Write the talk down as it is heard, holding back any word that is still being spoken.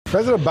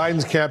President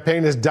Biden's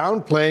campaign is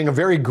downplaying a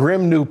very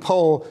grim new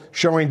poll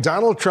showing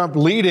Donald Trump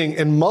leading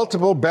in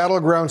multiple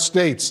battleground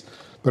states.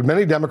 But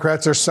many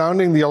Democrats are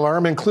sounding the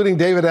alarm, including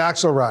David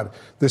Axelrod,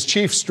 this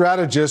chief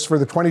strategist for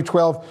the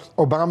 2012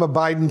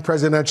 Obama-Biden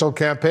presidential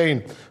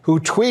campaign, who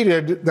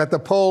tweeted that the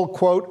poll,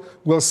 quote,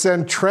 will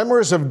send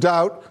tremors of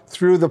doubt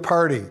through the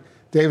party.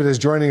 David is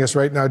joining us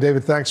right now.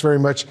 David, thanks very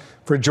much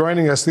for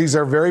joining us. These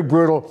are very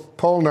brutal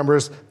poll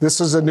numbers. This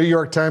is a New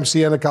York Times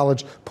Siena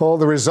College poll.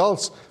 The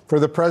results for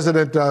the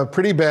president,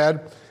 pretty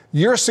bad.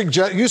 You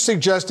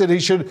suggested he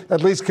should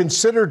at least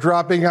consider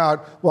dropping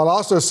out while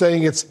also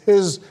saying it's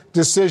his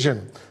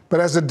decision. But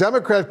as a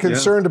Democrat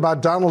concerned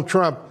about Donald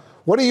Trump,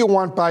 what do you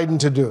want Biden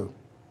to do?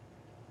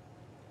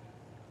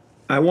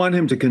 I want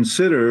him to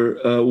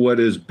consider what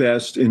is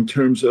best in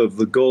terms of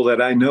the goal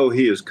that I know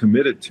he is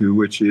committed to,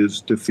 which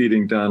is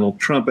defeating Donald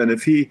Trump. And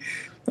if he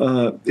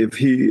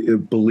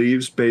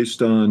believes,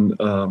 based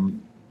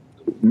on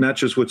not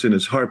just what's in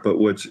his heart, but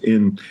what's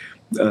in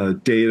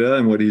data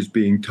and what he's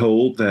being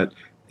told, that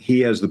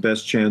he has the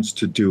best chance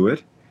to do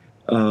it,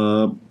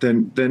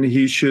 then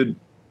he should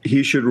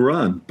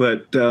run.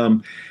 But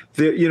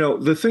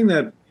the thing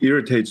that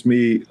irritates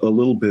me a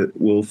little bit,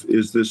 Wolf,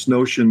 is this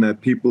notion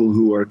that people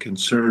who are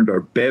concerned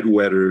are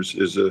bedwetters,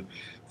 is a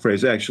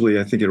phrase. Actually,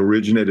 I think it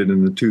originated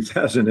in the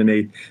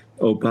 2008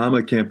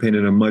 Obama campaign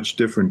in a much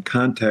different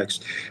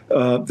context.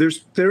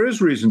 There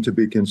is reason to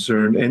be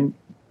concerned, and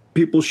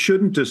people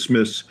shouldn't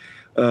dismiss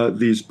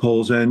these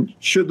polls. And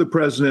should the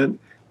president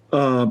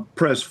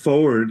press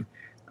forward,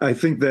 I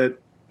think that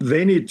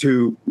they need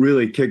to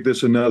really kick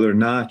this another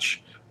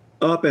notch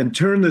up and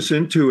turn this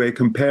into a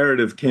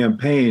comparative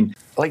campaign.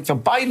 Like, the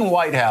Biden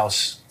White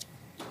House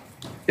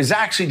is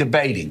actually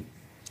debating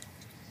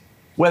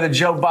whether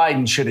Joe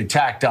Biden should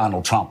attack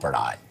Donald Trump or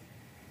not.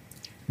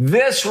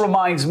 This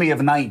reminds me of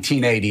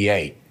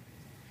 1988.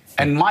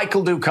 And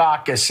Michael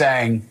Dukakis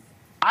saying,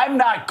 I'm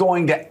not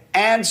going to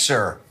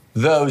answer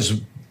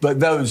those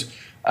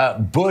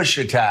Bush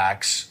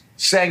attacks,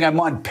 saying I'm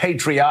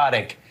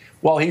unpatriotic,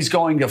 while he's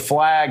going to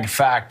flag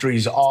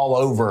factories all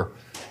over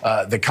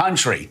the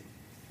country.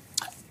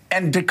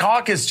 And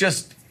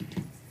Dukakis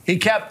he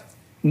kept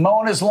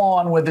mowing his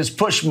lawn with his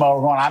push mower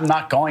going, I'm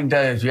not going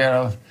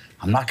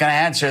to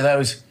answer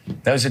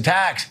those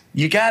attacks.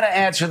 You got to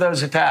answer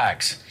those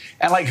attacks.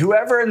 And like,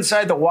 whoever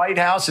inside the White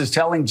House is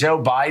telling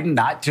Joe Biden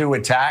not to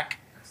attack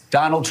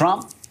Donald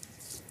Trump,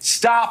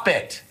 stop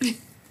it.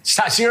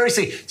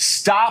 Seriously,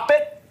 stop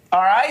it.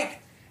 All right.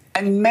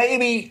 And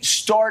maybe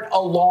start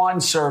a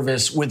lawn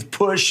service with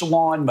push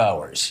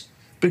lawnmowers,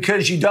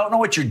 because you don't know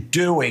what you're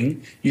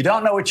doing. You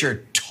don't know what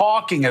you're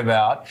talking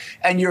about,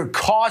 and you're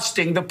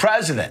costing the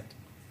president.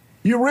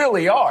 You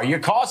really are. You're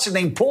costing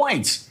him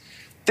points.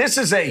 This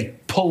is a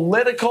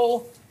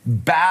political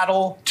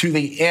battle to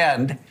the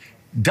end.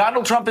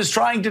 Donald Trump is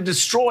trying to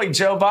destroy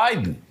Joe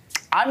Biden.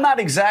 I'm not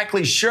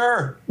exactly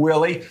sure,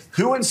 Willie,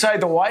 who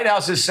inside the White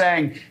House is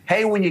saying,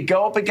 hey, when you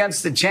go up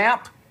against the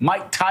champ,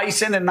 Mike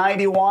Tyson in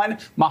 91,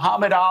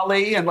 Muhammad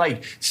Ali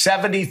in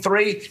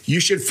 73,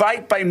 you should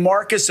fight by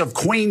Marcus of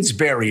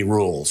Queensberry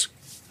rules.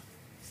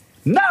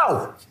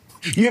 No,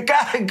 you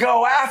got to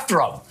go after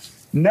them.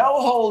 No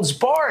holds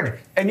barred.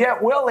 And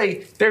yet,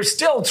 Willie, they're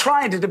still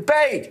trying to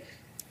debate.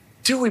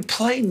 Do we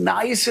play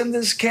nice in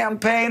this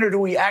campaign, or do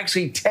we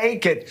actually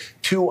take it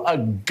to a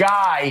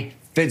guy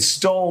that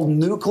stole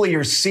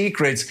nuclear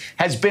secrets,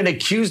 has been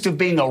accused of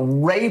being a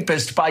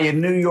rapist by a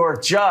New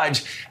York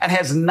judge, and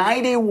has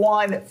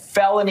 91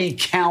 felony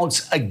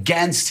counts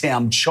against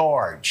him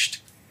charged?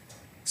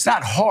 It's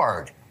not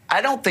hard.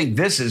 I don't think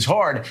this is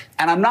hard,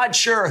 and I'm not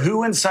sure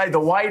who inside the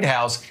White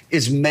House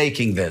is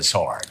making this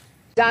hard.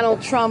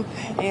 Donald Trump,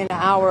 in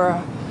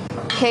our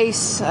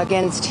case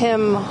against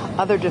him,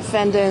 other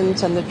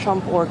defendants, and the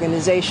Trump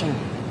Organization,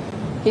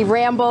 he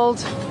rambled,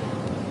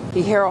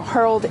 he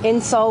hurled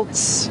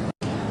insults,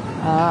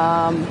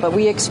 but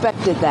we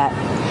expected that.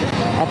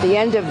 At the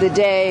end of the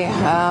day,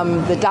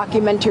 the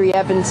documentary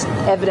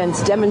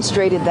evidence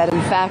demonstrated that,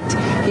 in fact,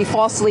 he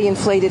falsely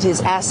inflated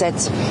his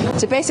assets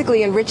to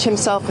basically enrich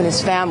himself and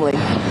his family.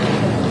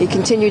 He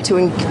continued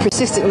to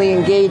persistently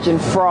engage in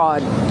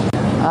fraud.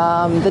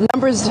 The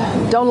numbers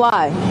don't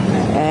lie.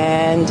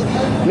 And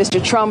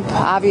Mr. Trump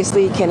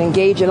obviously can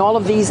engage in all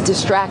of these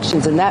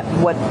distractions, and that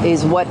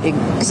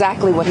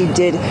exactly what he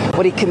did,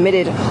 what he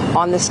committed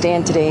on the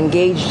stand today,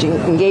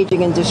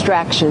 engaging in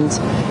distractions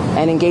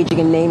and engaging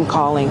in name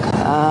calling.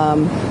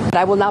 But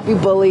I will not be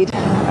bullied.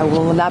 I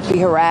will not be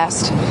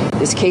harassed.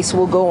 This case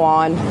will go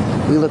on.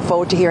 We look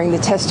forward to hearing the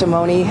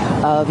testimony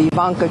of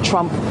Ivanka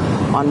Trump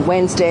on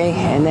Wednesday,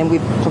 and then we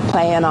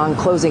plan on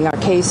closing our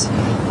case.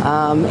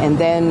 And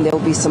then there will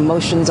be some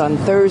motions on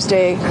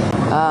Thursday,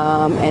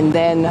 and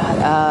then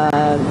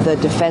the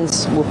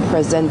defense will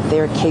present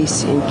their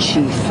case in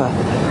chief.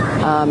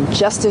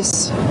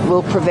 Justice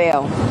will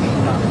prevail,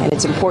 and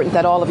it's important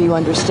that all of you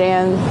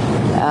understand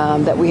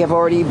that we have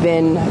already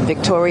been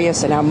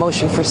victorious in our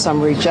motion for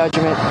summary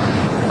judgment.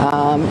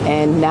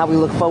 And now we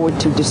look forward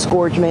to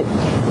disgorgement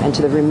and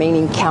to the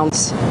remaining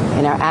counts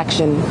in our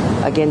action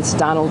against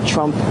Donald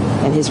Trump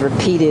and his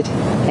repeated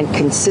and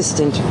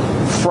consistent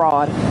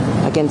fraud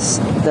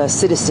against the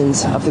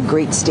citizens of the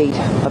great state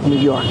of New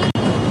York.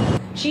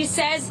 She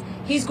says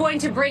he's going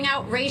to bring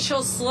out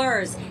racial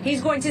slurs.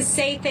 He's going to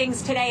say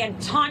things today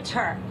and taunt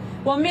her.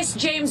 Well, Miss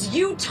James,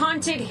 you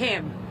taunted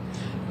him.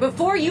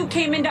 Before you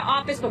came into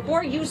office,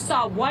 before you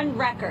saw one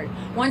record,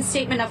 one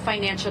statement of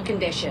financial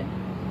condition,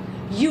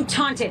 you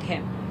taunted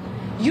him.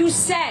 You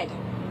said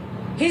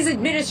his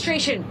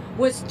administration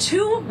was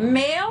too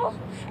male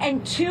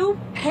and too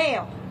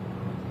pale.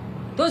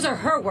 Those are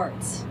her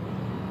words.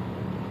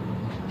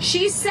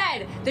 She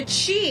said that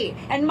she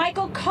and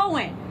Michael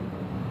Cohen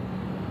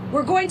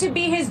were going to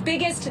be his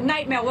biggest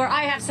nightmare. Well,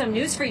 I have some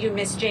news for you,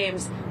 Miss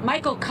James.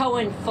 Michael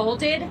Cohen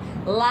folded,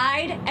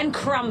 lied, and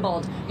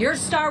crumbled. Your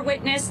star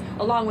witness,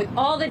 along with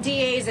all the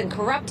DAs and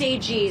corrupt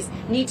AGs,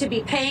 need to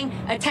be paying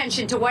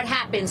attention to what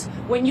happens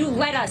when you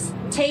let us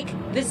take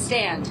the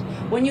stand.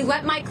 When you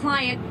let my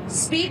client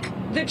speak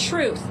the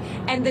truth,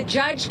 and the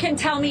judge can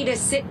tell me to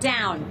sit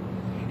down,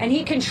 and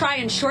he can try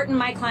and shorten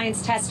my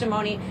client's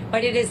testimony,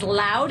 but it is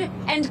loud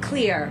and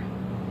clear.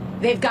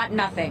 They've got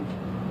nothing.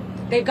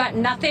 They've got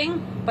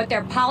nothing but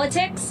their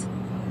politics.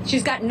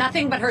 She's got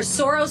nothing but her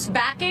Soros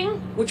backing,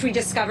 which we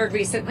discovered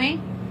recently.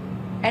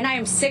 And I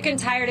am sick and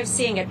tired of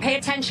seeing it. Pay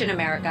attention,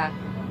 America.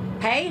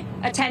 Pay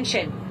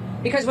attention.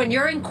 Because when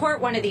you're in court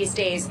one of these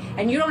days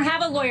and you don't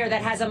have a lawyer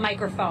that has a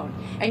microphone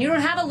and you don't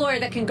have a lawyer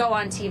that can go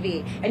on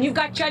TV and you've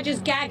got judges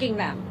gagging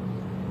them,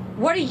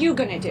 what are you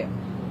going to do?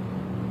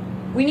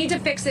 We need to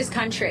fix this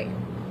country.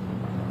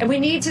 And we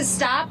need to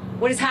stop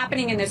what is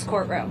happening in this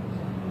courtroom.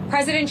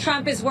 President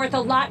Trump is worth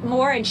a lot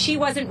more, and she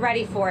wasn't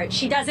ready for it.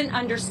 She doesn't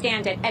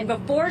understand it. And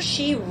before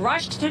she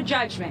rushed to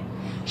judgment,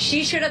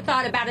 she should have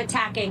thought about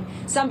attacking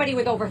somebody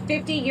with over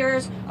 50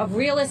 years of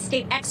real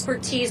estate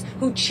expertise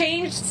who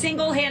changed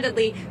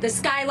single-handedly the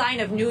skyline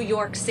of New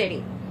York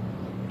City.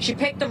 She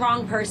picked the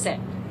wrong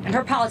person, and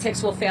her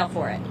politics will fail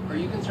for it. Are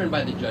you concerned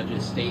by the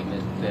judge's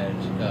statement that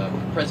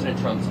President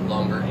Trump's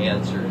longer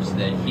answers,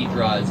 that he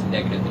draws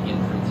negative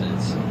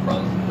inferences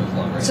from those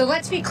longer answers? So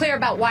let's be clear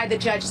about why the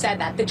judge said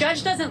that. The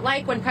judge doesn't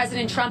like when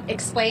President Trump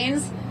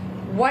explains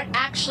what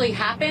actually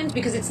happened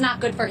because it's not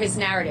good for his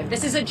narrative.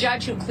 This is a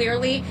judge who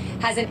clearly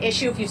has an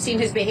issue. If you've seen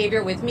his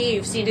behavior with me,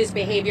 you've seen his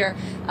behavior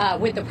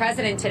with the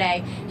president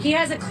today. He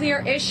has a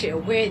clear issue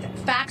with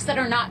facts that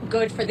are not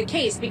good for the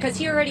case because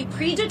he already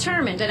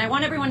predetermined, and I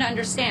want everyone to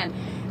understand,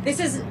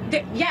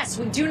 yes,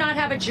 we do not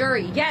have a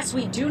jury. Yes,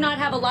 we do not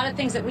have a lot of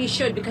things that we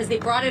should because they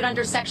brought it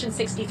under Section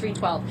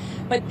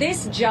 6312. But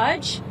this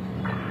judge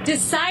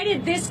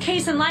decided this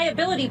case and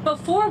liability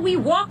before we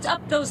walked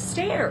up those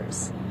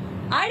stairs.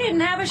 I didn't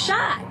have a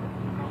shot.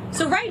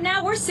 So right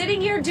now we're sitting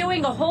here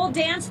doing a whole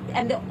dance,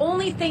 and the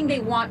only thing they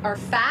want are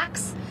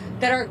facts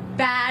that are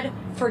bad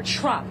for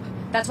Trump.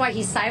 That's why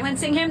he's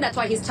silencing him. That's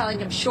why he's telling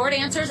him short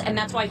answers. And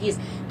that's why he's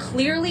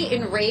clearly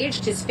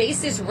enraged. His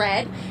face is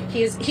red.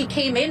 He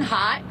came in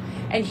hot,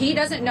 and he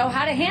doesn't know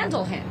how to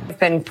handle him. I've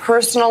been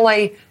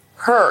personally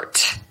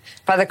hurt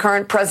by the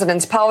current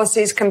president's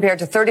policies compared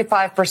to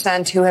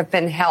 35% who have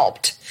been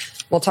helped.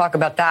 We'll talk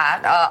about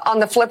that. On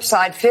the flip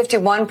side,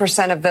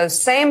 51% of those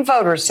same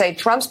voters say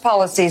Trump's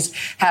policies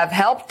have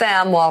helped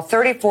them, while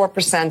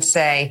 34%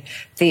 say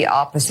the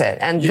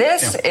opposite. And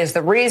this is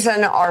the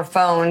reason our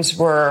phones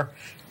were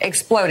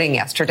exploding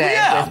yesterday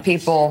with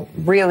people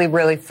really,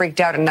 really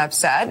freaked out and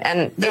upset.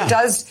 And it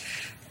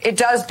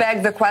does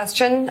beg the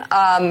question,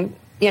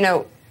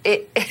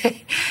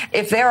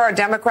 if there are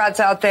Democrats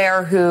out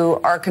there who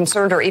are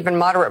concerned, or even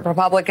moderate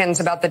Republicans,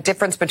 about the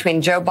difference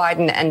between Joe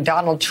Biden and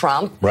Donald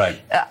Trump, right?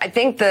 I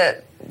think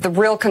the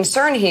real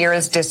concern here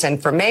is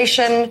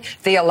disinformation,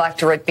 the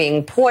electorate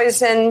being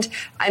poisoned.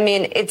 I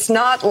mean, it's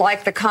not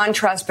like the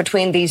contrast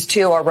between these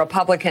two are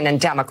Republican and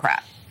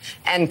Democrat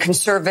and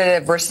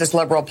conservative versus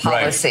liberal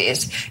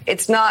policies. Right.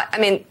 It's not, I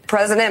mean,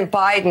 President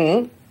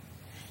Biden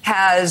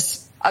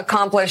has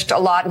accomplished a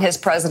lot in his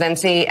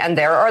presidency, and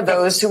there are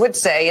those who would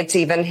say it's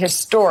even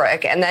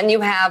historic. And then you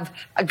have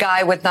a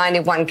guy with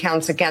 91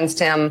 counts against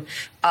him,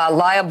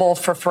 liable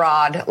for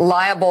fraud,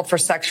 liable for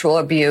sexual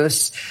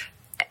abuse.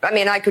 I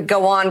mean, I could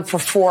go on for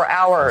 4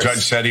 hours. The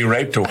judge said he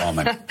raped a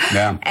woman.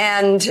 Yeah.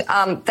 And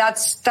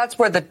that's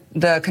where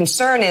the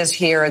concern is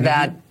here,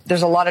 that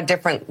there's a lot of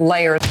different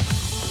layers.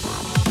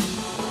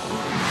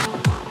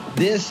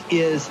 This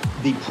is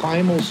the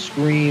primal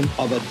scream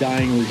of a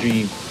dying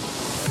regime.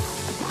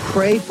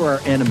 Pray for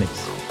our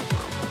enemies,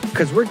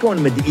 because we're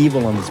going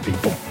medieval on these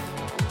people.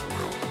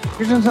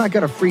 You're just not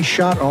got a free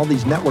shot on all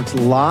these networks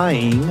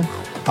lying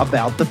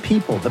about the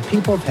people. The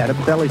people have had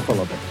a belly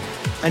full of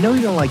it. I know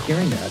you don't like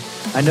hearing that.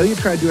 I know you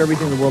try to do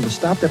everything in the world to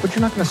stop that, but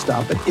you're not going to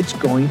stop it. It's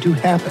going to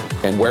happen.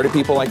 And where do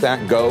people like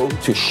that go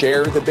to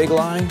share the big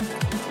lie?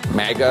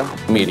 MAGA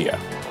media.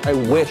 I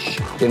wish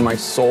in my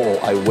soul,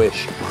 I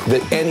wish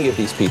that any of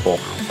these people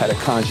had a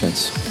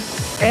conscience.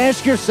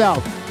 Ask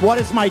yourself, what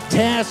is my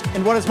task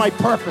and what is my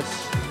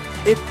purpose?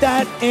 If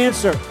that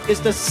answer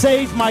is to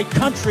save my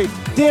country,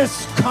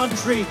 this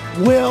country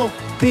will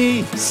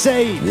be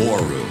saved. War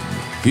Room.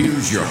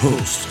 Here's your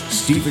host,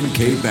 Stephen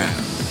K.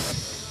 Bannon.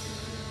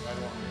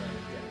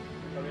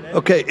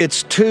 Okay,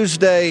 it's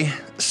Tuesday,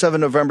 7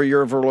 November,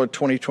 year of our Lord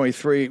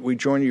 2023. We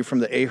join you from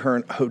the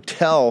Ahern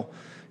Hotel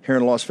here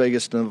in Las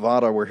Vegas,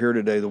 Nevada. We're here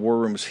today. The War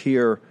Room is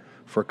here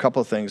for a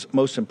couple of things.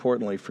 Most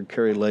importantly, for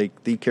Kari Lake.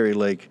 The Kari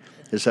Lake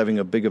is having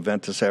a big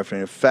event this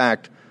afternoon. In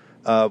fact,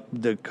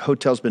 the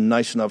hotel's been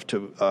nice enough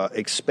to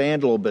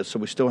expand a little bit, so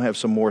we still have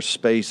some more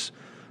space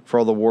for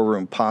all the War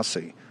Room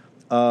posse.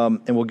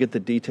 And we'll get the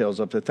details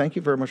up there. Thank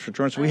you very much for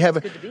joining us.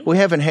 We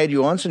haven't had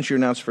you on since you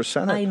announced for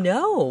Senate. I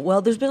know.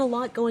 Well, there's been a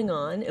lot going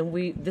on,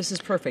 and this is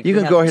perfect. You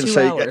can go ahead and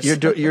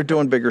say you're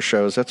doing bigger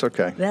shows. That's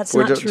okay. That's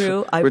not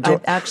true.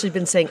 I've actually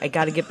been saying I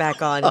got to get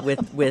back on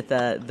with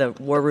the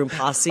War Room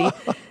posse,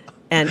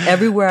 and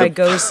everywhere I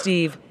go,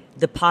 Steve,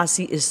 the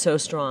posse is so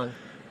strong.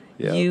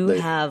 Yeah, you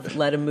have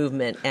led a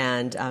movement,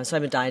 and so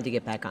I've been dying to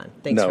get back on.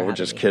 Thanks for having me. No, we're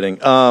just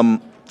kidding.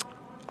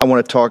 I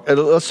want to talk.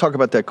 Let's talk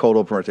about that cold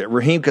open right there.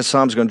 Raheem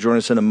Kassam's going to join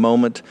us in a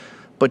moment.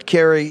 But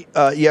Kari,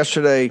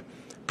 yesterday,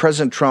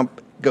 President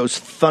Trump goes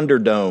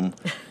Thunderdome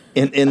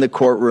in the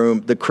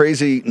courtroom. The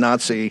crazy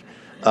Nazi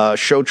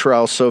show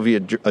trial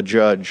Soviet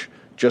judge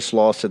just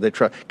lost it. They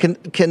try.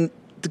 Can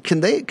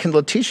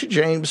Letitia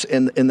James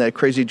and that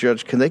crazy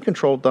judge, can they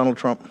control Donald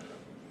Trump?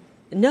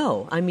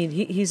 No, I mean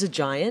he's a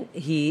giant.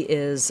 He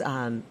is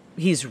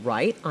he's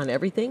right on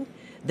everything.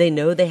 They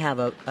know they have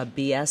a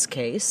BS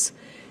case,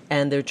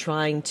 and they're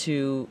trying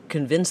to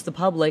convince the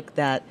public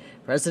that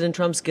President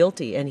Trump's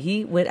guilty. And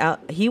he went out.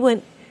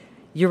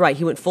 You're right.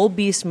 He went full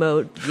beast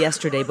mode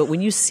yesterday. But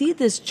when you see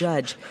this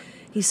judge,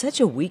 he's such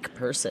a weak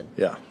person.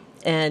 Yeah.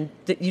 And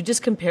you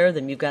just compare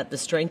them. You've got the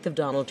strength of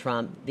Donald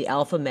Trump, the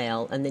alpha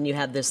male, and then you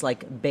have this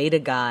like beta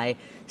guy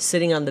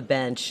sitting on the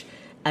bench.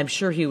 I'm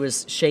sure he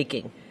was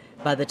shaking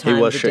by the time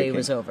the day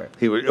was over.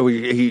 He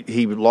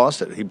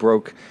lost it. He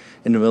broke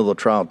in the middle of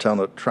the trial, telling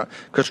the Trump,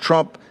 because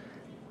Trump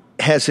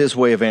has his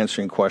way of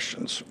answering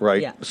questions,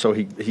 right? Yeah. So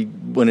he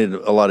went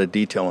into a lot of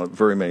detail on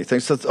very many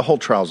things. So the whole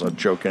trial's a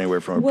joke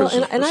anyway from a business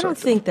perspective. And I don't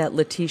think that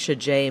Letitia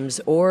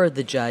James or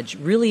the judge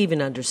really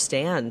even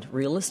understand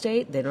real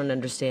estate. They don't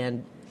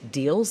understand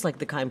deals like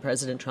the kind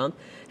President Trump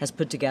has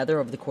put together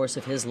over the course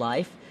of his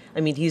life. I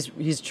mean,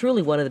 he's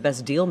truly one of the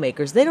best deal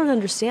makers. They don't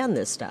understand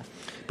this stuff.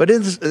 But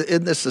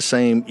isn't this the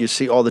same? You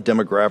see all the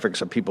demographics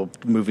of people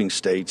moving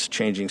states,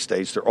 changing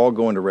states. They're all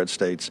going to red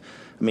states.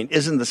 I mean,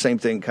 isn't the same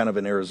thing kind of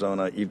in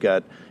Arizona? You've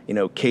got,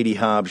 Katie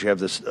Hobbs. You have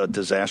this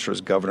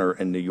disastrous governor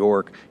in New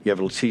York. You have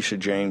Letitia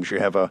James. You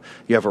have a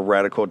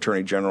radical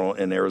attorney general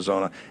in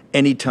Arizona.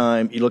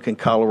 Anytime you look in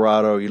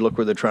Colorado, you look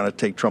where they're trying to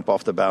take Trump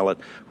off the ballot.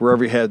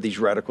 Wherever you have these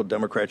radical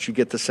Democrats, you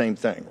get the same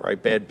thing,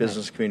 right? Bad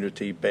business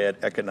community, bad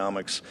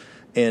economics,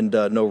 and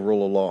no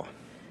rule of law.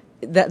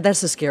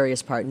 That's the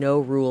scariest part, no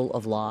rule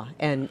of law.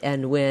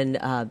 And when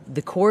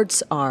the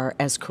courts are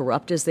as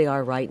corrupt as they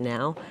are right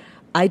now,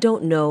 I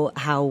don't know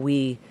how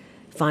we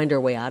find our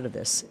way out of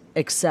this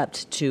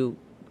except to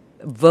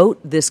vote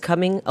this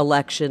coming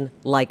election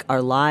like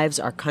our lives,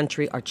 our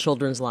country, our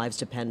children's lives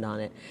depend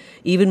on it.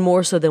 Even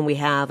more so than we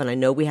have, and I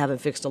know we haven't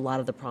fixed a lot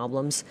of the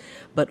problems,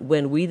 but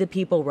when we the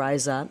people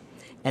rise up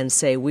and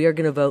say we are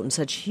going to vote in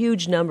such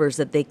huge numbers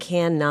that they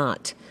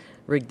cannot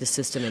rig the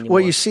system anymore.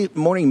 Well, you see,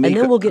 Morning Mika.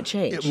 And then we'll get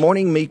change.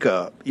 Morning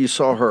Mika, you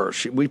saw her.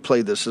 We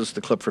played this. This is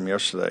the clip from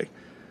yesterday.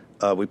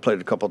 We played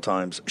it a couple of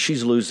times.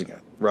 She's losing it,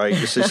 right?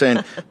 She's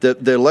saying the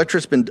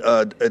electorate's been,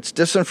 it's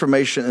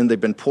disinformation and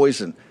they've been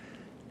poisoned.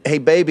 Hey,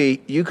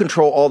 baby, you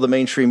control all the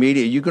mainstream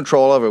media. You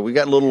control all of it. We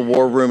got Little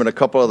War Room and a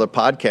couple other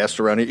podcasts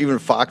around here. Even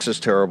Fox is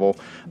terrible.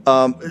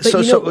 But with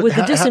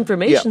the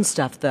disinformation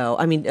stuff, though,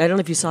 I mean, I don't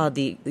know if you saw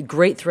the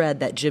great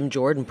thread that Jim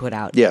Jordan put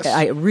out. Yes.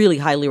 I really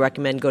highly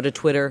recommend. Go to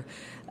Twitter.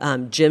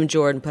 Jim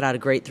Jordan put out a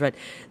great thread.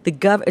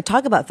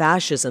 Talk about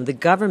fascism. The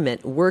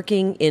government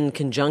working in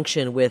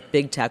conjunction with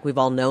big tech. We've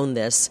all known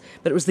this,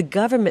 but it was the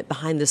government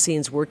behind the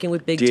scenes working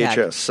with big tech.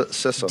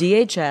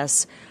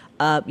 DHS.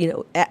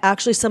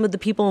 Actually, some of the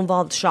people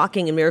involved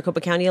shocking in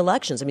Maricopa County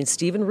elections. I mean,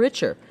 Stephen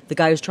Richer, the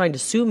guy who's trying to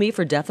sue me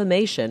for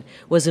defamation,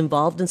 was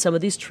involved in some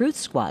of these truth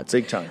squads.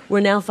 Big time. We're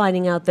now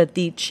finding out that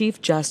the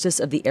Chief Justice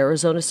of the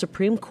Arizona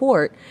Supreme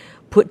Court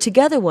put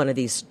together one of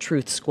these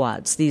truth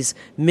squads, these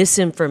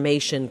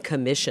misinformation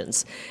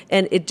commissions.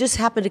 And it just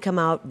happened to come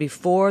out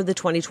before the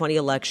 2020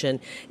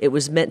 election. It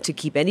was meant to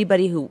keep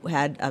anybody who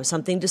had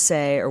something to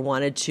say or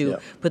wanted to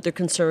put their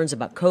concerns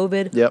about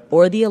COVID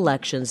or the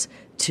elections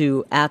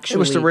to actually. It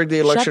was to rig the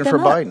election for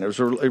Biden. It was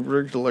a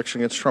rigged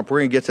election against Trump. We're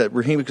going to get to that.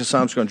 Raheem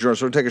Kassam's going to join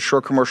us. We're going to take a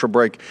short commercial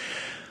break.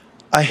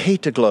 I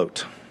hate to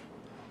gloat,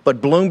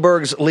 but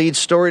Bloomberg's lead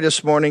story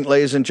this morning,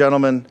 ladies and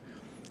gentlemen,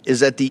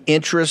 is that the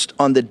interest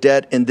on the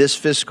debt in this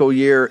fiscal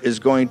year is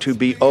going to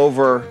be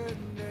over,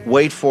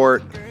 wait for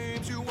it,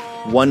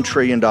 $1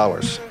 trillion.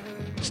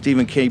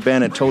 Stephen K.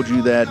 Bannon told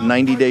you that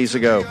 90 days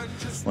ago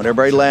when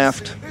everybody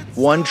laughed.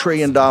 $1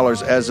 trillion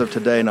as of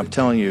today, and I'm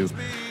telling you,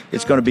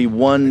 It's going to be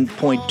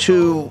 1.2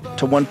 to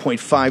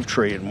 1.5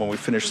 trillion when we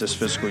finish this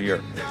fiscal year.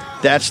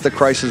 That's the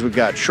crisis we've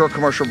got. Short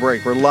commercial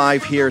break. We're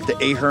live here at the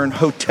Ahern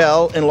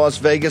Hotel in Las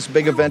Vegas.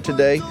 Big event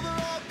today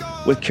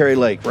with Kari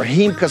Lake.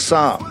 Raheem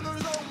Kassam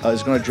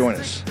is going to join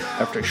us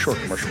after a short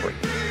commercial break.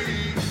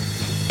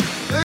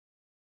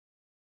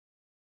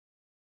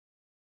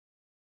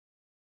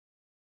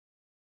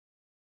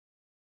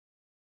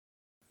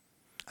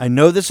 I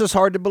know this is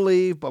hard to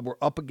believe, but we're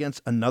up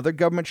against another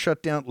government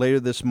shutdown later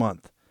this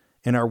month,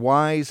 and our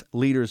wise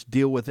leaders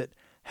deal with it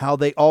how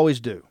they always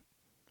do,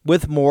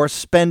 with more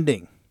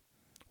spending.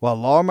 While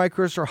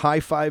lawmakers are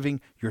high-fiving,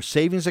 your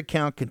savings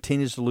account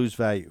continues to lose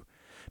value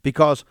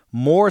because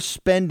more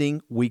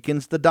spending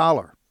weakens the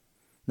dollar.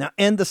 Now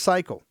end the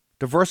cycle.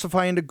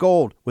 Diversify into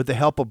gold with the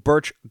help of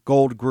Birch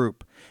Gold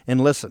Group.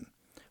 And listen,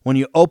 when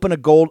you open a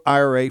gold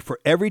IRA, for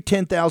every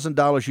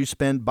 $10,000 you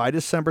spend by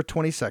December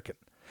 22nd,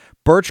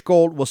 Birch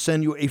Gold will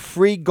send you a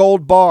free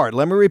gold bar.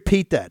 Let me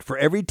repeat that. For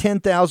every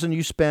 $10,000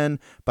 you spend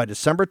by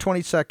December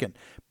 22nd,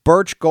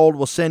 Birch Gold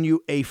will send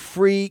you a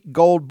free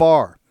gold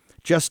bar.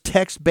 Just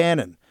text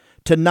Bannon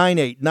to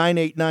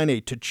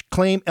 989898 to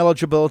claim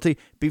eligibility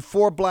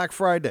before Black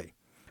Friday.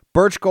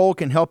 Birch Gold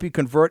can help you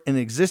convert an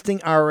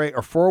existing IRA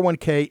or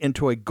 401k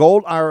into a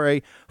gold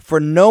IRA for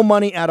no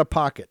money out of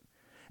pocket,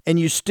 and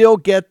you still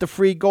get the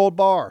free gold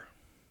bar.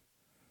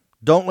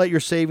 Don't let your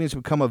savings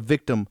become a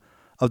victim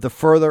of the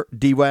further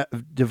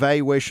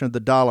devaluation of the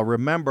dollar.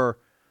 Remember,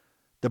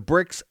 the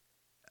BRICS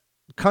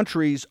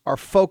countries are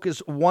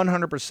focused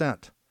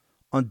 100%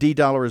 on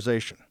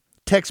de-dollarization.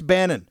 Text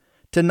Bannon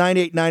to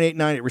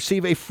 989898.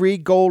 Receive a free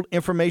gold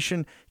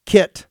information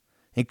kit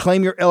and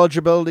claim your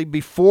eligibility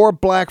before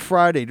Black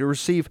Friday to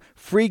receive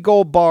free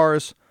gold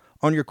bars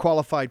on your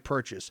qualified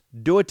purchase.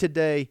 Do it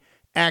today.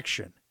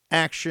 Action,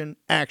 action,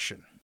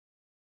 action.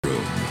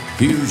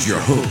 Here's your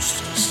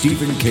host,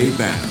 Stephen K.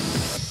 Bannon.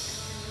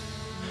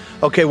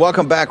 Okay,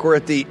 welcome back. We're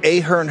at the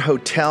Ahern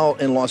Hotel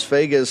in Las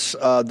Vegas.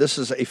 This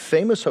is a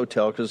famous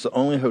hotel because it's the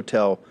only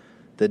hotel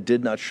that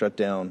did not shut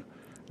down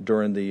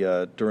during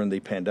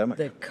the pandemic.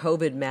 The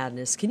COVID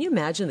madness. Can you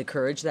imagine the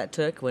courage that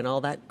took when all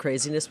that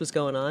craziness was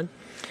going on?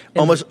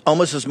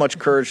 Almost as much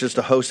courage as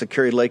to host a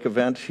Kari Lake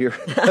event here.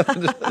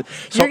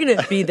 You're going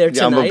to be there tonight.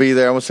 Yeah, I'm going to be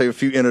there. I'm going to say a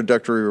few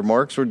introductory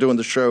remarks. We're doing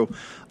the show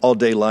all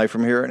day live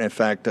from here. And in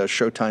fact,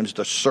 Showtime's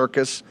The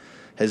Circus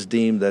has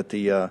deemed that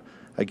the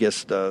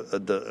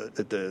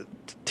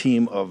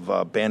team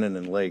of Bannon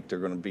and Lake, they're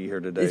going to be here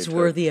today. It's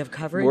worthy of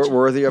coverage?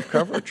 Worthy of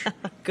coverage.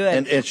 Good.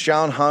 And it's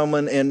John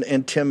Howman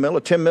and Tim Miller.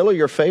 Tim Miller,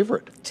 your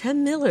favorite.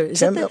 Tim Miller. Is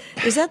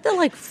that the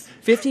like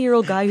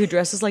 50-year-old guy who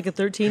dresses like a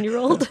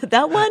 13-year-old?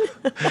 That one?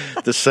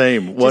 The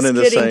same. One and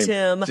the same. Just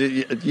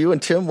kidding, Tim. You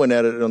and Tim went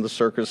at it on the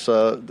circus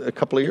a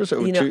couple of years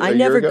ago. I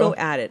never go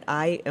at it.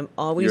 I am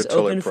always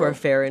open for a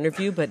fair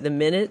interview, but the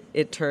minute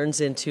it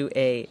turns into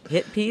a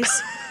hit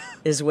piece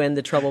is when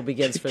the trouble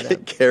begins for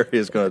them. Kari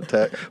is going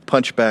to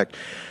punch back.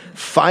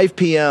 5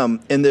 p.m.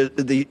 and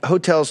the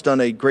hotel's done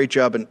a great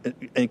job,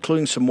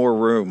 including some more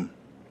room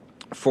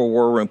for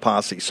War Room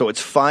Posse. So it's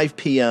 5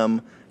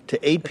 p.m. to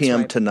 8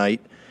 p.m.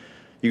 tonight.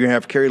 You're going to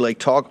have Kari Lake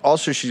talk.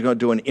 Also, she's going to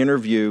do an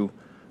interview,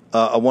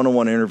 a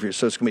one-on-one interview.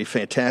 So it's going to be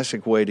a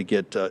fantastic way to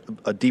get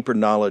a deeper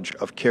knowledge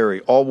of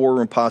Kari. All War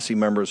Room Posse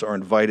members are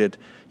invited.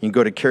 You can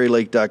go to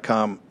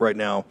KariLake.com right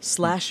now.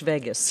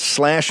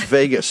 /Vegas.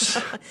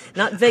 /Vegas.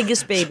 Not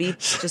Vegas, baby.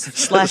 Just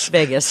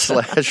 /Vegas.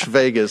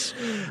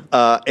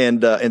 /Vegas.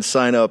 And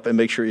sign up and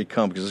make sure you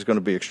come because it's going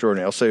to be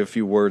extraordinary. I'll say a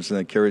few words and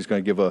then Kari's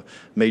going to give a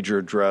major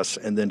address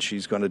and then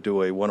she's going to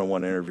do a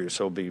one-on-one interview.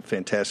 So it'll be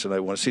fantastic. I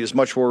want to see as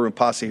much War Room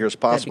Posse here as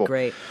possible.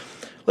 That'd be great.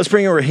 Let's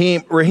bring in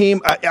Raheem. Raheem,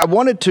 I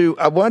wanted to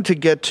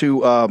get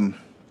to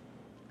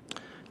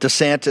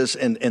DeSantis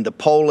and the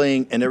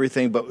polling and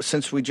everything, but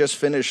since we just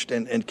finished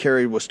and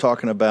Kari was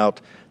talking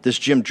about this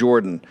Jim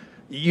Jordan,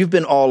 you've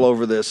been all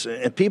over this,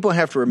 and people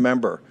have to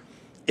remember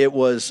it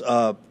was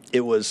Raheem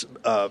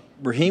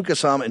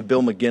Kassam and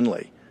Bill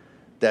McGinley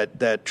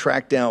that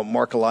tracked down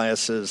Mark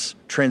Elias's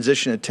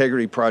Transition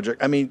Integrity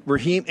Project. I mean,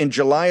 Raheem, in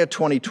July of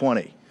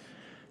 2020,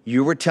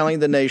 you were telling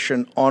the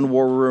nation on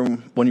War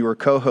Room when you were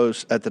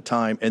co-host at the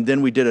time, and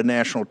then we did a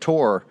national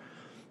tour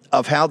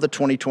of how the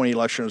 2020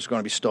 election was going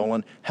to be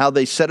stolen, how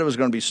they said it was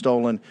going to be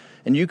stolen,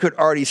 and you could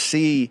already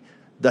see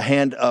the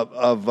hand of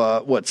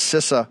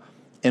CISA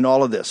in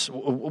all of this.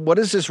 What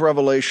is this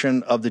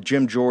revelation of the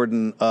Jim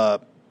Jordan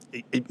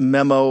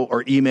memo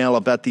or email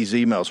about these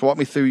emails? Walk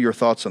me through your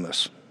thoughts on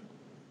this.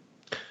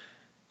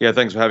 Yeah,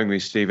 thanks for having me,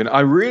 Stephen. I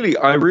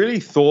really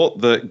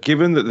thought that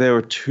given that there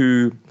were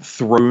two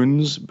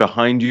thrones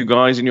behind you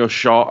guys in your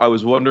shot, I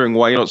was wondering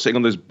why you're not sitting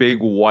on those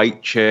big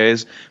white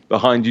chairs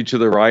behind you to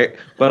the right.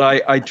 But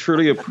I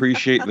truly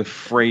appreciate the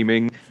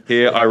framing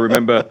here. I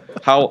remember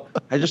how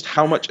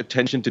much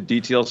attention to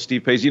detail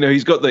Steve pays. You know,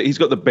 he's got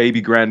the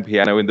baby grand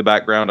piano in the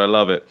background. I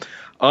love it.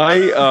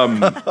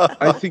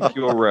 I think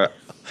you're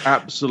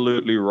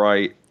absolutely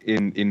right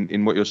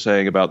in what you're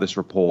saying about this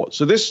report.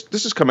 So this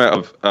has come out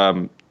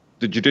of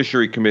the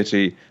Judiciary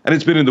Committee, and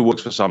it's been in the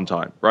works for some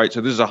time, right?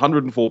 So this is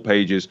 104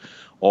 pages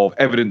of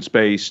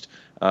evidence-based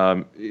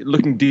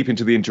looking deep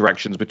into the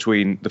interactions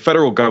between the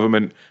federal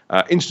government,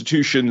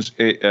 institutions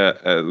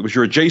which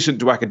are adjacent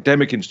to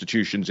academic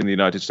institutions in the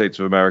United States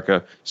of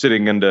America,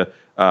 sitting under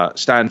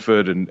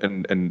Stanford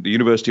and the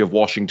University of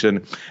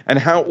Washington, and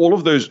how all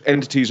of those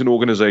entities and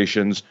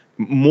organizations,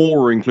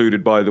 more are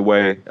included, by the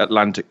way,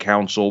 Atlantic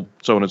Council,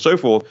 so on and so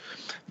forth,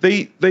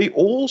 they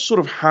all sort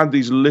of had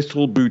these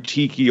little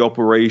boutique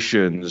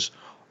operations,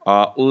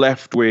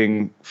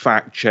 left-wing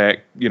fact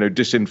check,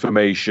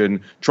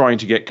 disinformation, trying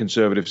to get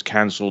conservatives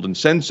cancelled and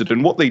censored.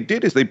 And what they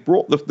did is they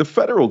brought the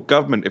federal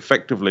government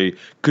effectively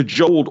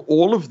cajoled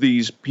all of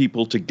these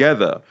people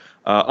together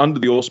under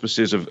the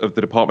auspices of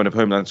the Department of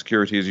Homeland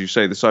Security, as you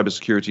say, the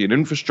Cybersecurity and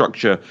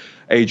Infrastructure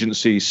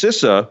Agency,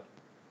 CISA,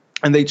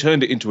 and they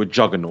turned it into a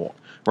juggernaut,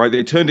 right?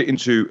 They turned it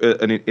into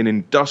an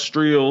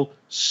industrial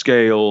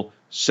scale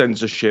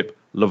censorship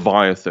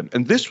leviathan.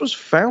 And this was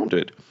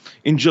founded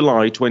in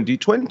July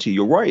 2020.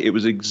 You're right. It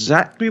was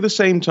exactly the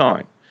same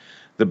time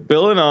that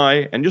Bill and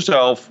I and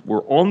yourself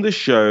were on this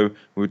show.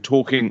 We were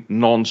talking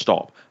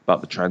nonstop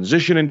about the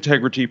Transition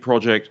Integrity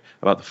Project,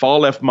 about the far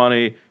left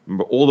money,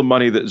 remember all the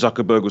money that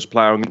Zuckerberg was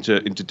plowing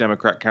into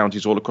Democrat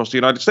counties all across the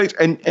United States.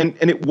 And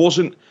it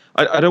wasn't,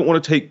 I don't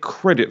want to take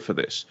credit for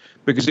this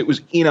because it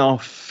was in our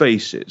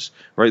faces,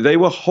 right? They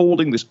were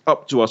holding this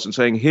up to us and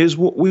saying, here's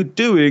what we're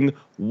doing.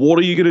 What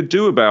are you going to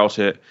do about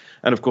it?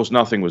 And of course,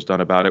 nothing was done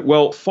about it.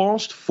 Well,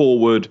 fast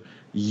forward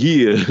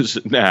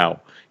years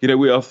now.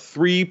 We are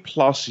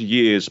 3+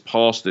 years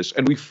past this,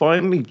 and we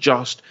finally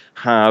just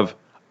have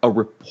a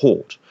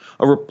report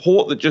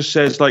that just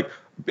says, like,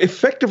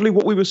 effectively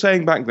what we were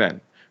saying back then,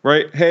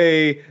 right?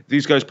 Hey,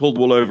 these guys pulled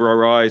wool over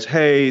our eyes.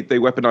 Hey, they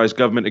weaponized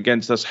government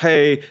against us.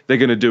 Hey, they're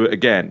going to do it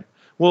again.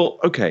 Well,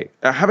 okay,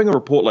 having a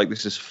report like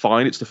this is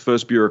fine. It's the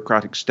first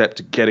bureaucratic step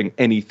to getting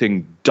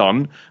anything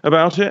done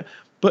about it.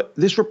 But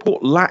this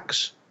report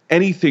lacks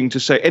anything to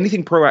say,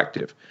 anything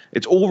proactive.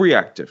 It's all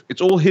reactive.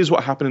 It's all here's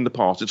what happened in the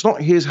past. It's not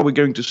here's how we're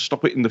going to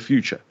stop it in the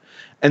future.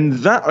 And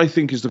that, I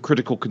think, is the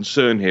critical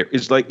concern here.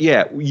 Is like,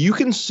 yeah, you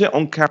can sit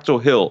on Capitol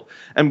Hill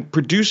and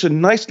produce a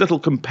nice little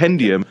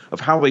compendium of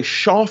how they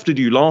shafted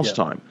you last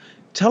time.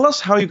 Tell us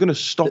how you're going to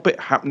stop it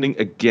happening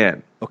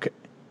again. Okay.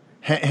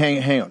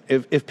 Hang on.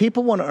 If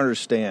people want to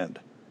understand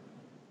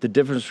the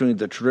difference between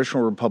the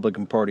traditional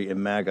Republican Party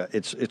and MAGA,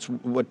 it's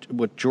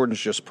what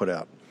Jordan's just put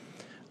out.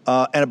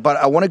 But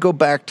I want to go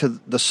back to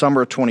the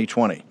summer of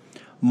 2020.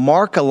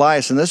 Mark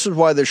Elias, and this is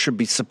why there should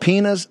be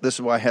subpoenas, this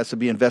is why it has to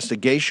be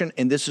investigation,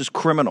 and this is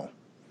criminal.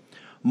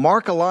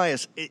 Mark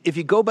Elias, if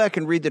you go back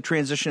and read the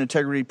Transition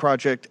Integrity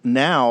Project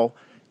now,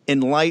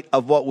 in light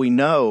of what we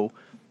know,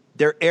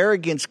 their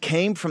arrogance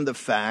came from the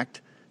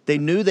fact they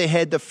knew they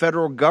had the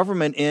federal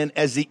government in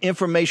as the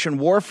information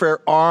warfare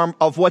arm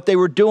of what they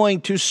were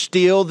doing to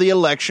steal the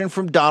election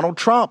from Donald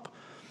Trump.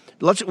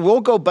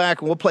 We'll go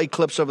back and we'll play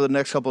clips over the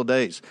next couple of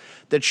days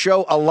that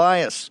show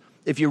Elias.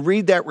 If you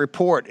read that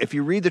report, if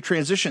you read the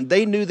transition,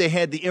 they knew they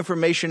had the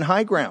information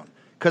high ground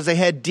because they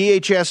had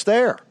DHS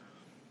there.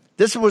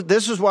 This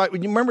is why, you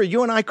remember,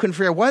 you and I couldn't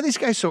figure out why are these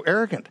guys so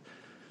arrogant.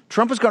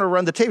 Trump is going to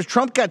run the tapes.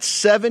 Trump got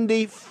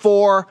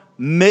 74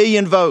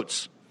 million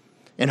votes.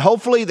 And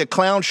hopefully the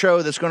clown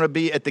show that's going to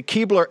be at the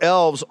Keebler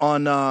Elves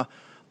on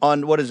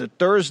what is it,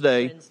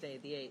 Thursday? Wednesday,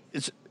 the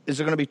 8th. Is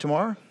it going to be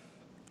tomorrow?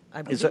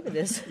 I believe it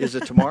is. Is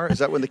it tomorrow? Is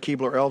that when the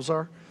Keebler Elves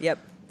are? Yep.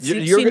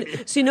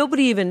 See,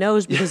 nobody even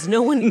knows because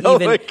no one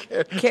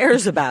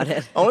cares about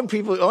it.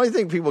 Only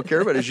thing people care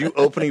about is you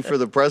opening for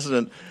the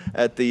president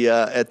at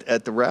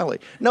the rally.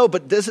 No,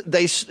 but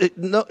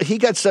he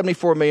got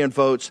 74 million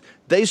votes.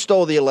 They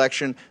stole the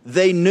election.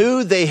 They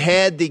knew they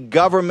had the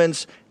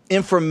government's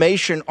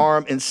information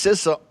arm in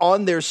CISA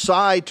on their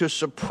side to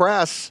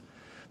suppress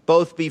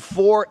both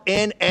before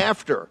and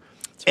after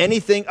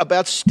anything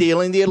about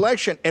stealing the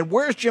election. And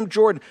where's Jim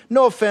Jordan?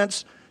 No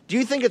offense. Do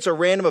you think it's a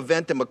random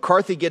event that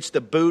McCarthy gets the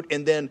boot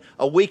and then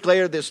a week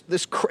later this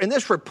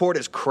report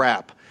is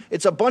crap?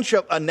 It's a bunch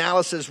of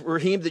analysis,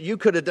 Raheem, that you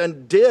could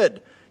have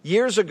did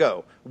years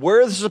ago.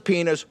 Where are the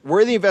subpoenas?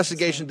 Where are the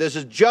investigations? This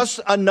is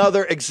just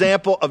another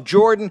example of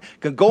Jordan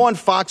can go on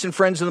Fox and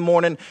Friends in the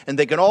morning and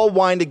they can all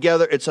wind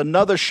together. It's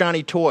another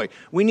shiny toy.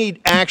 We need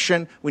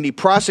action. We need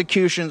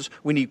prosecutions.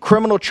 We need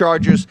criminal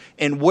charges.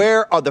 And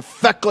where are the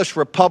feckless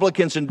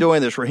Republicans in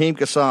doing this? Raheem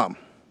Kassam.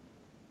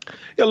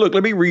 Yeah, look,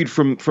 let me read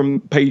from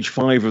page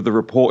 5 of the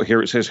report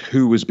here. It says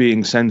who was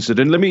being censored.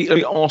 And let me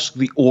ask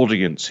the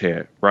audience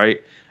here,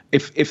 right?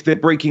 If they're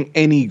breaking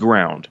any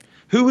ground,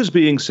 who was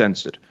being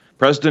censored?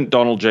 President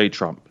Donald J.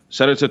 Trump,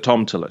 Senator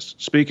Tom Tillis,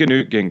 Speaker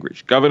Newt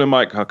Gingrich, Governor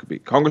Mike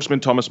Huckabee, Congressman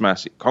Thomas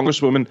Massie,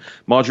 Congresswoman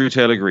Marjorie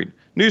Taylor Greene,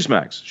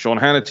 Newsmax, Sean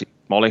Hannity,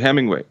 Molly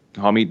Hemingway,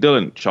 Harmeet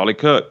Dillon, Charlie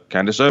Kirk,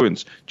 Candace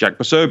Owens, Jack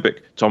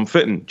Posobiec, Tom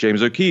Fitton,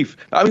 James O'Keefe.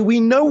 I mean, we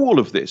know all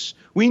of this.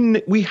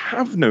 We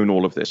have known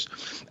all of this.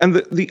 And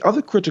the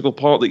other critical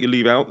part that you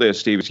leave out there,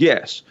 Steve, is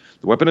yes,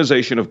 the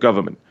weaponization of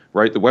government,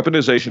 right? The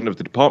weaponization of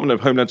the Department of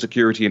Homeland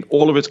Security and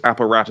all of its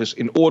apparatus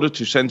in order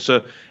to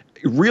censor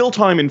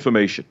real-time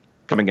information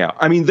coming out.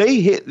 I mean, they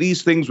hit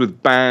these things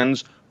with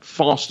bans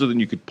faster than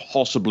you could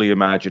possibly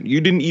imagine. You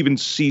didn't even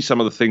see some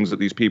of the things that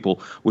these people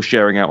were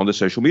sharing out on their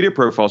social media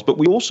profiles. But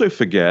we also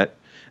forget,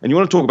 and you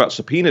want to talk about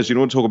subpoenas, you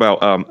want to talk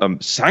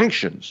about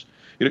sanctions,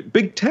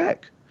 big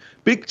tech.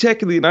 Big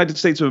tech in the United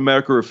States of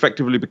America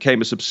effectively became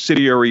a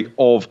subsidiary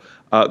of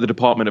the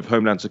Department of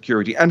Homeland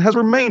Security and has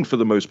remained, for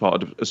the most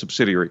part, a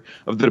subsidiary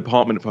of the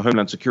Department of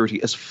Homeland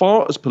Security. As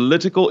far as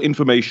political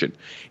information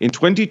in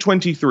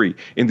 2023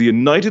 in the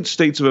United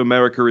States of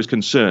America is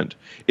concerned,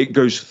 it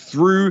goes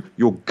through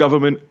your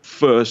government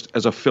first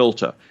as a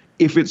filter.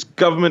 If it's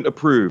government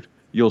approved,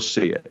 you'll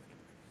see it.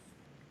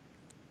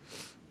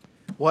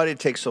 Why did it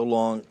take so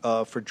long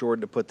for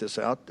Jordan to put this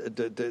out?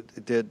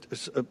 Did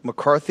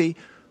McCarthy,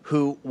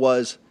 who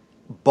was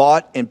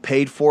bought and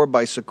paid for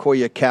by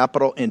Sequoia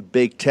Capital and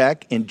big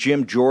tech, and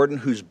Jim Jordan,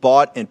 who's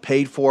bought and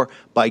paid for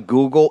by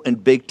Google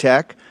and big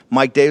tech.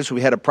 Mike Davis, we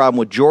had a problem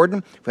with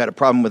Jordan. We had a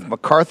problem with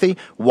McCarthy.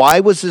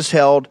 Why was this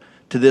held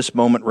to this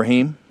moment,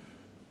 Raheem?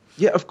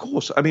 Yeah, of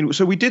course. I mean,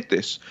 so we did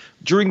this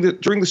during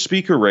the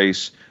speaker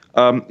race.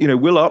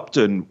 Will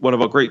Upton, one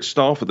of our great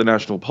staff at the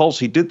National Pulse,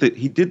 he did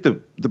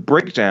the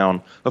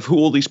breakdown of who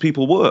all these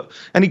people were.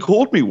 And he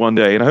called me one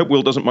day, and I hope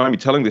Will doesn't mind me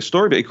telling this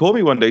story, but he called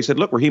me one day, he said,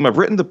 look, Raheem, I've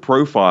written the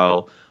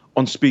profile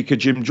on Speaker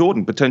Jim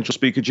Jordan, potential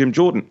Speaker Jim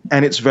Jordan,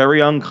 and it's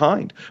very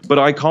unkind, but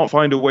I can't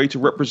find a way to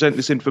represent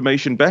this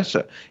information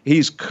better.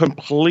 He's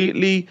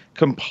completely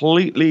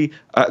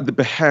at the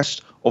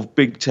behest of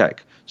big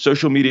tech.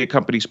 Social media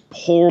companies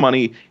pour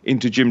money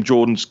into Jim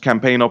Jordan's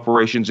campaign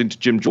operations, into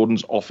Jim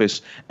Jordan's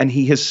office, and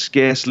he has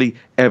scarcely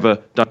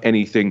ever done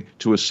anything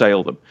to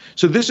assail them.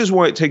 So this is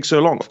why it takes so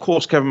long. Of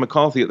course, Kevin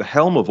McCarthy at the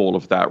helm of all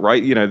of that,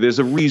 right? There's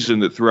a reason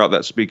that throughout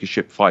that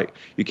speakership fight,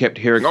 you kept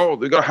hearing,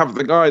 they've got to have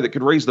the guy that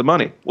could raise the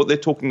money. What they're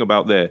talking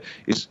about there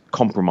is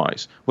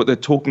compromise. What they're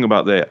talking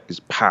about there is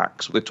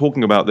PACs. What they're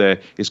talking about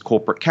there is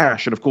corporate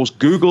cash. And of course,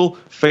 Google,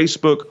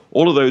 Facebook,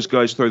 all of those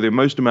guys throw the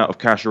most amount of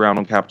cash around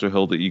on Capitol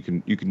Hill that you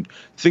can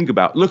think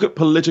about. Look at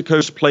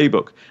Politico's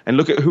playbook and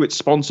look at who it's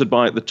sponsored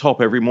by at the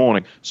top every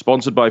morning.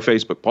 Sponsored by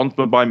Facebook,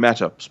 sponsored by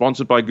Meta,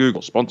 sponsored by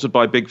Google, sponsored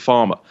by Big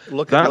Pharma.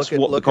 That's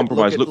what the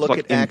compromise looks like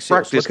in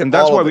practice, and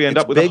that's why we end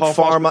up with a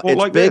half-assed report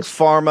like this. Big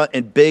Pharma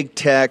and Big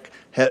Tech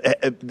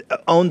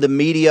own the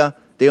media.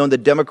 They own the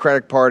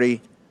Democratic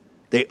Party.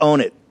 They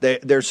own it.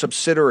 They're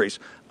subsidiaries.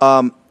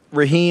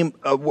 Raheem,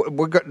 I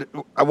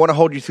want to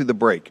hold you through the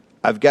break.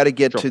 I've got to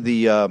get to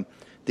the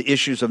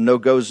issues of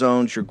no-go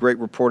zones, your great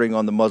reporting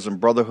on the Muslim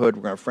Brotherhood.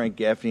 We're going to have Frank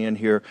Gaffney in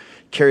here.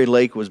 Carrie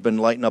Lake has been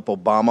lighting up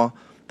Obama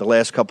the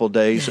last couple of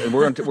days, and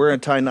we're going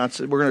to tie knots.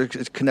 We're going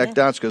to connect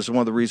dots because it's one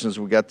of the reasons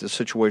we got this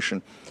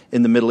situation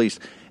in the Middle East.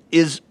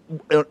 Is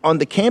on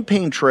the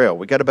campaign trail.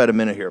 We got about a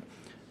minute here.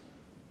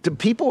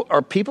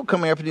 Are people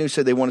coming up to you and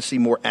say they want to see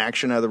more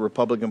action out of the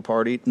Republican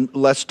Party?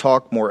 Less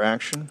talk, more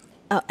action.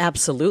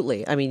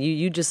 Absolutely. I mean,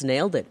 you just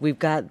nailed it. We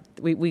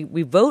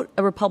vote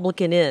a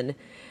Republican in,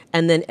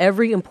 and then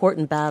every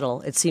important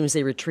battle, it seems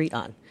they retreat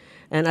on.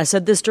 And I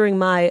said this during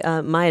my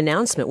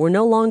announcement. We're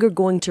no longer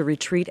going to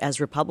retreat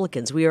as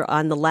Republicans. We are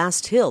on the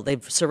last hill.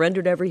 They've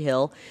surrendered every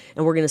hill,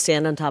 and we're going to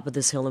stand on top of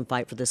this hill and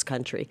fight for this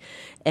country.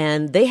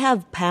 And they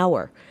have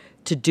power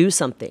to do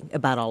something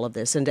about all of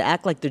this and to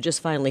act like they're just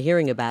finally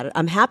hearing about it.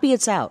 I'm happy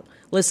it's out.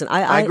 Listen,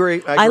 I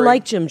agree. I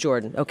like Jim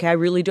Jordan. Okay, I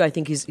really do. I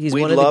think he's one of the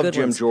good ones. We love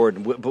Jim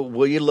Jordan, but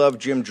will you love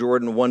Jim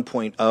Jordan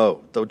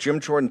 1.0? Though Jim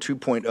Jordan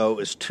 2.0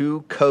 is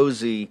too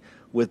cozy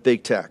with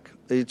big tech.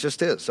 It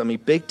just is. I mean,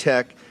 big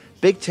tech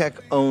and big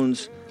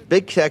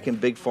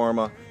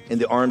pharma in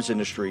the arms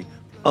industry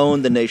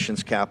own the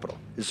nation's capital.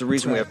 It's the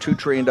reason we have $2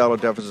 trillion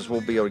deficits.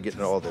 We'll be able to get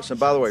into all this. And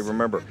by the way,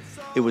 remember,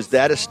 it was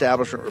that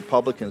establishment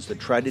Republicans that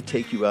tried to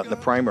take you out in the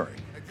primary.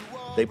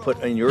 They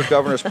put in your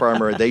governor's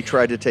primary, they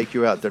tried to take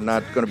you out. They're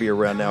not going to be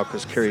around now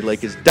because Carrie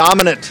Lake is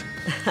dominant.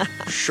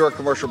 Short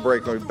commercial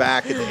break. We'll be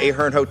back at the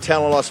Ahern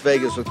Hotel in Las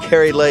Vegas with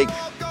Carrie Lake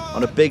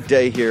on a big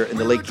day here in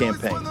the late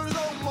campaign.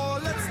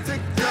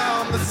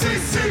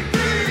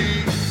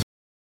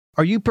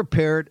 Are you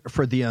prepared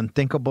for the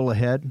unthinkable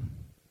ahead?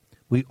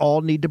 We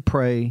all need to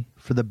pray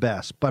for the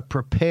best, but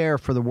prepare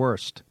for the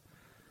worst.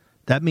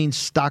 That means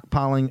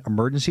stockpiling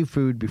emergency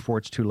food before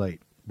it's too late.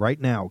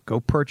 Right now, go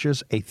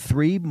purchase a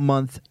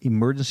 3-month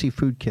emergency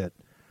food kit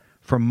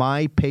from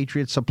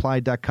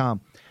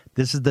mypatriotsupply.com.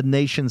 This is the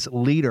nation's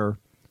leader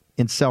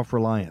in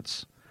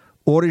self-reliance.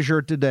 Order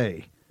yours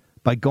today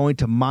by going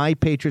to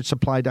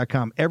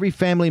mypatriotsupply.com. Every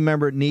family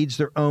member needs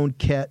their own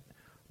kit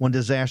when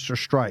disaster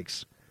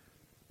strikes.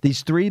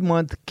 These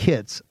 3-month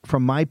kits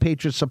from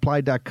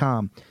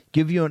mypatriotsupply.com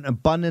give you an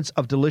abundance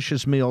of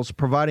delicious meals,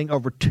 providing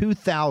over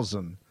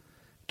 2,000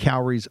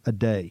 calories a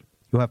day.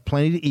 You'll have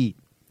plenty to eat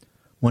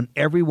when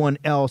everyone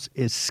else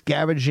is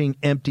scavenging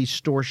empty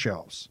store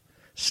shelves.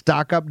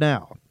 Stock up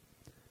now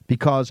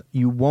because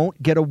you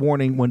won't get a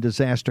warning when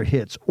disaster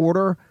hits.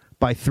 Order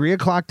by 3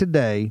 o'clock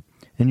today,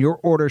 and your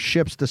order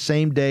ships the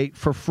same day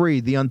for free.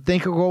 The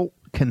unthinkable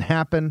can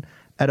happen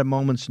at a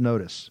moment's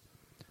notice.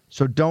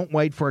 So don't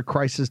wait for a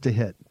crisis to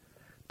hit.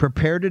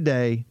 Prepare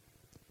today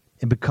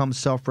and become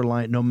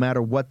self-reliant no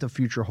matter what the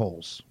future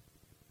holds.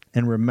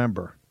 And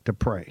remember to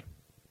pray.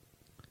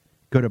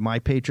 Go to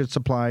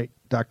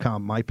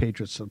mypatriotsupply.com,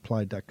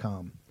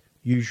 mypatriotsupply.com.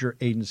 Use your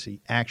agency.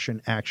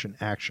 Action, action,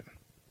 action.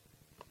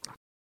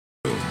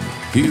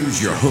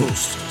 Here's your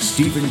host,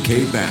 Stephen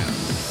K. Bannon.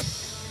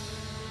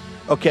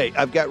 Okay,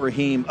 I've got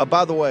Raheem.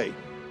 By the way,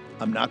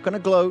 I'm not going to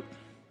gloat.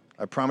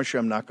 I promise you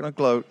I'm not going to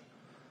gloat.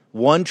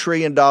 $1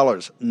 trillion,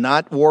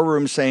 not War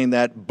Room saying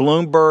that.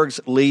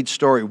 Bloomberg's lead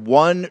story,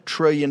 $1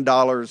 trillion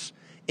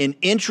in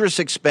interest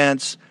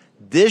expense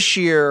this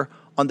year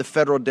on the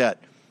federal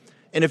debt.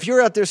 And if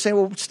you're out there saying,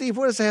 well, Steve,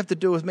 what does that have to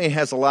do with me? It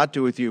has a lot to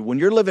do with you. When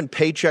you're living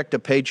paycheck to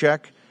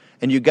paycheck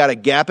and you got to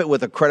gap it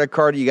with a credit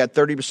card, you got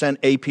 30%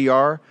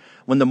 APR,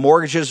 when the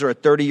mortgages are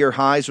at 30-year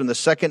highs, when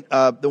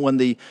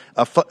the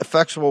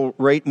flexible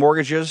rate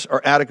mortgages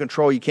are out of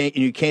control, you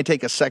can't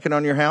take a second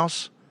on your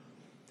house,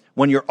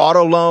 when your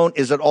auto loan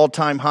is at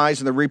all-time highs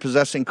and they're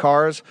repossessing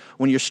cars,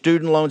 when your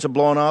student loans are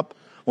blowing up,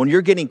 when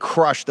you're getting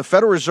crushed, the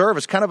Federal Reserve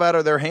is kind of out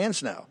of their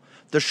hands now.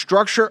 The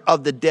structure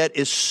of the debt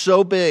is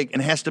so big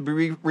and has to be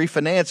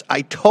refinanced.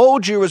 I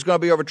told you it was going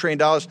to be over $1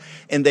 trillion,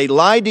 and they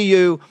lied to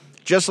you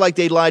just like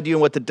they lied to you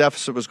on what the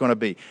deficit was going to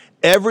be.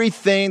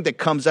 Everything that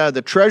comes out of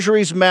the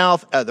Treasury's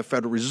mouth, out of the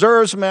Federal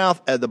Reserve's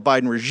mouth, out of the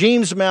Biden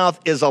regime's mouth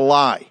is a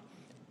lie.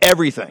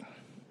 Everything.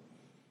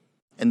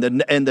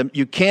 And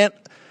you can't.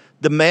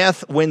 The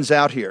math wins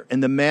out here,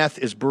 and the math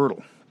is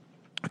brutal.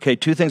 Okay,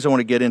 two things I want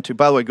to get into.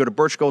 By the way, go to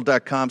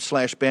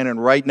birchgold.com/Bannon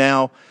right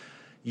now.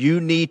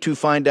 You need to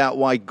find out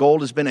why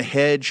gold has been a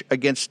hedge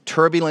against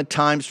turbulent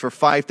times for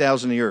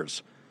 5,000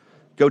 years.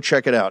 Go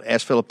check it out.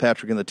 Ask Philip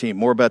Patrick and the team.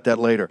 More about that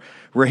later.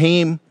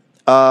 Raheem,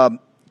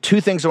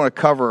 two things I want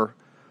to cover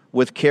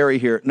with Kerry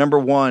here. Number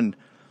one,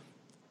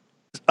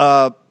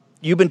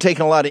 you've been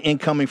taking a lot of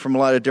incoming from a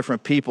lot of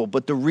different people,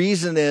 but the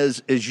reason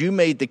is you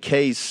made the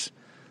case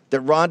that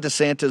Ron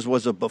DeSantis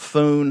was a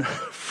buffoon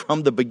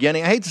from the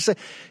beginning. I hate to say,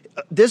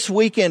 this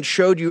weekend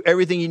showed you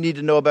everything you need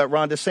to know about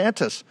Ron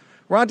DeSantis.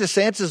 Ron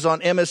DeSantis is on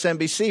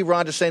MSNBC,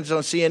 Ron DeSantis is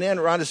on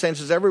CNN, Ron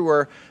DeSantis is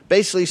everywhere,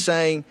 basically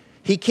saying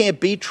he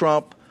can't beat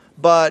Trump,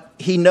 but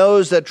he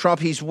knows that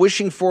Trump, he's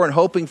wishing for and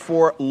hoping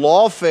for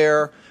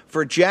lawfare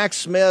for Jack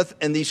Smith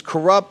and these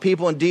corrupt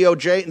people in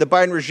DOJ and the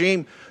Biden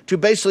regime to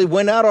basically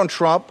win out on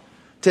Trump,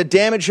 to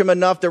damage him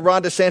enough that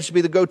Ron DeSantis would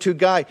be the go-to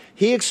guy.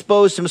 He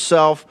exposed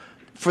himself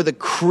for the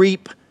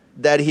creep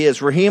that he is.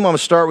 Raheem, I'm going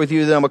to start with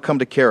you, then I'm going to come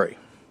to Kerry.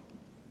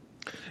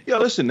 Yeah,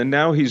 listen, and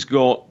now he's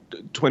got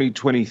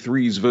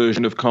 2023's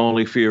version of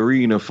Carly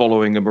Fiorina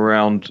following him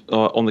around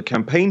on the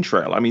campaign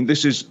trail. I mean,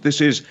 this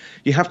is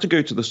you have to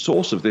go to the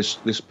source of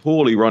this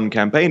poorly run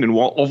campaign. And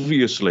while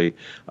obviously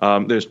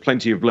there's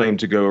plenty of blame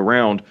to go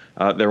around,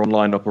 their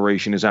online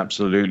operation is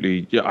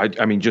absolutely,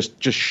 I mean,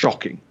 just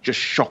shocking, just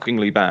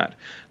shockingly bad.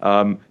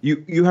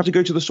 You have to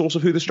go to the source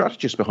of who the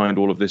strategist behind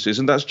all of this is,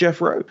 and that's Jeff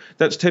Rowe.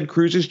 That's Ted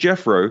Cruz's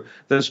Jeff Rowe.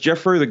 That's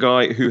Jeff Rowe, the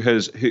guy who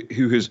has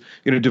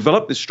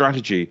developed this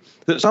strategy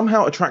that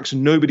somehow attracts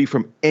nobody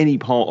from any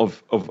part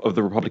of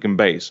the Republican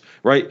base,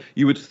 right?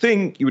 You would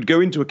think you would go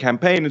into a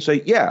campaign and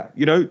say, yeah,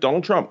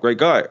 Donald Trump, great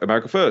guy,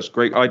 America first,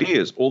 great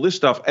ideas, all this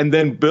stuff, and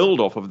then build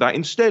off of that.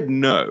 Instead,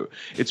 no.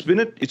 It's been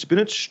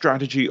a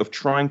strategy of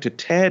trying to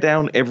tear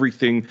down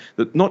everything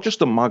that not just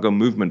the MAGA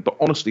movement, but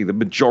honestly, the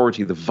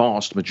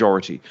vast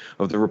majority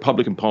of the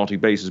Republican Party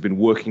base has been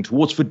working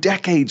towards for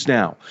decades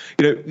now.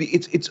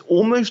 It's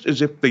almost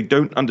as if they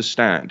don't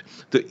understand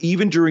that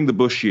even during the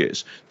Bush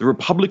years, the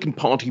Republican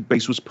Party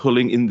base was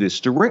pulling in this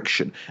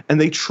direction,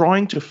 and they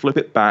trying to flip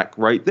it back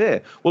right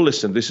there. Well,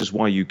 listen, this is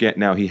why you get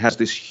now, he has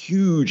this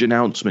huge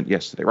announcement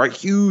yesterday, right?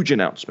 Huge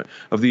announcement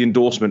of the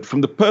endorsement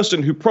from the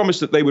person who promised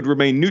that they would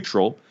remain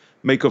neutral.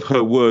 Make of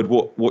her word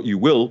what you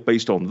will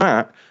based on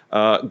that.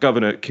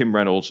 Governor Kim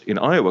Reynolds in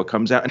Iowa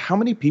comes out. And how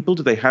many people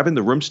do they have in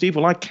the room, Steve?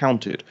 Well, I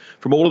counted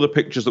from all of the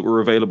pictures that were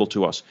available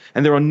to us.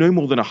 And there are no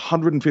more than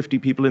 150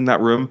 people in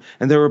that room.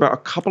 And there were about a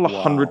couple of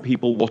hundred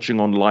people watching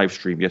on live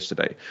stream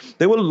yesterday.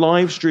 There were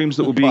live streams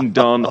that were being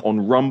done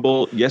on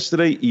Rumble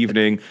yesterday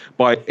evening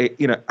by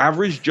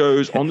average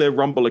Joes on their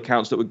Rumble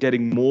accounts that were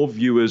getting more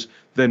viewers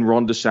than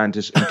Ron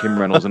DeSantis and Kim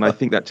Reynolds. And I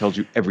think that tells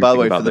you everything about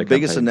their campaign. By the way, for the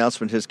biggest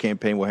announcement his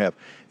campaign will have.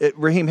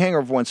 Raheem, hang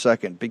over 1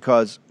 second,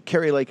 because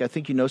Kerry Lake, I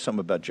think you know something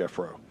about Jeff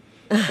Rowe,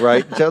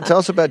 right? tell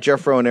us about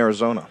Jeff Rowe in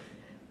Arizona.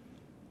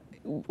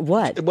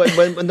 What? About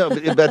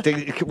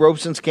the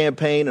Robeson's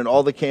campaign and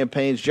all the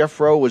campaigns. Jeff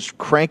Rowe was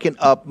cranking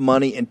up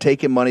money and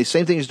taking money.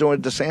 Same thing he's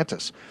doing with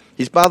DeSantis.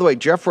 By the way,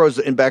 Jeff Rowe's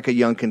in back of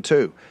Youngkin,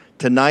 too.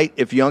 Tonight,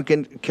 if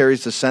Youngkin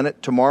carries the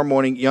Senate, tomorrow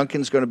morning,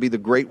 Youngkin's going to be the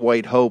great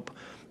white hope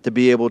to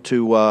be able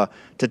to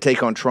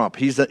take on Trump.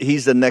 He's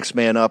the next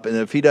man up, and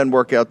if he doesn't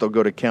work out, they'll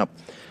go to Kemp.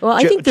 Well,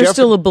 I think there's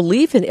still a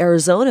belief in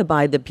Arizona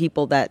by the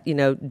people that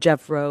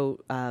Jeff Rowe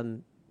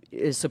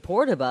is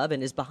supportive of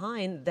and is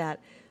behind,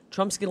 that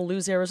Trump's going to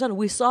lose Arizona.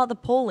 We saw the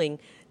polling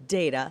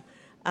data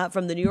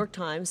from the New York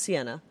Times,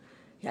 Siena.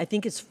 I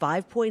think it's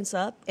 5 points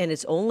up, and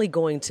it's only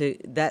going to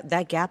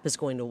that gap is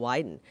going to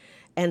widen.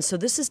 And so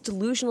this is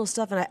delusional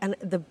stuff. And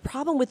the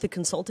problem with the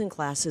consulting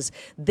class is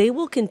they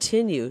will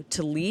continue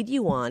to lead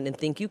you on and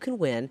think you can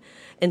win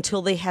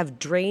until they have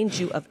drained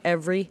you of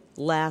every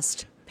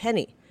last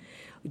penny.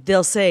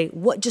 they'll say,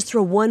 "What? Just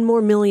throw $1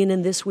 more million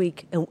in this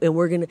week, and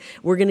we're gonna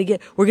reboot.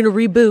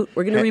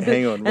 We're gonna reboot."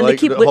 Hang on, and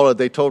hold on.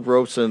 They told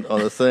Robeson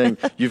on the thing,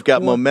 "You've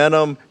got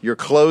momentum. You're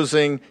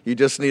closing. You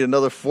just need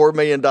another $4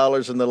 million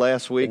in the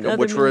last week, of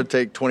which we're going to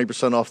take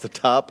 20% off the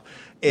top."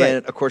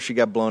 And of course, she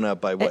got blown out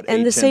by what?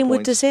 And the same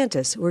with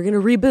DeSantis. We're going to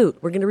reboot.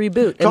 We're going to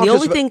reboot. And the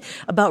only thing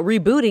about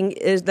rebooting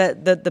is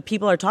that the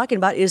people are talking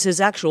about is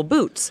his actual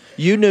boots.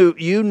 You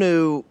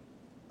knew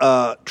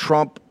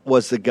Trump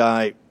was the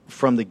guy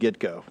from the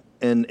get-go.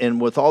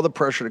 And with all the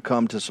pressure to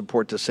come to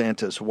support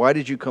DeSantis, why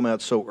did you come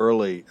out so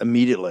early,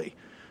 immediately,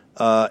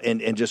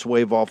 and just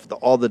wave off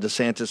all the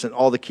DeSantis and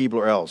all the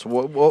Keebler L's?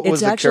 What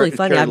was it's actually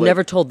funny. I've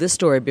never told this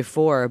story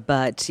before,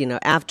 but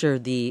after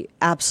the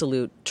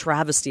absolute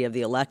travesty of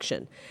the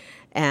election,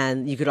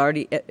 and you could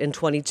already in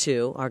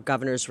 22 our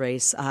governor's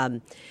race.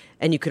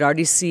 And you could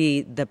already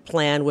see the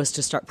plan was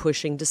to start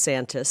pushing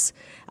DeSantis.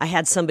 I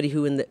had somebody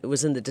who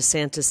was in the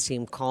DeSantis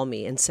team call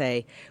me and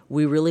say,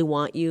 "We really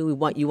want you. We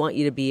want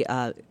you to be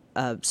a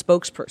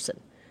spokesperson."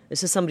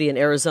 This is somebody in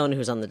Arizona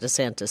who's on the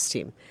DeSantis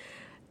team.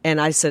 And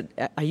I said,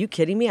 "Are you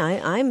kidding me?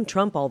 I'm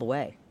Trump all the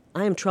way.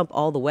 I am Trump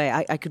all the way."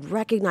 I could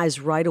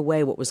recognize right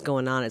away what was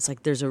going on. It's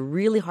like there's a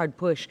really hard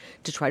push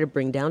to try to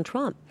bring down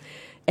Trump.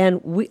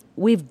 And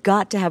we've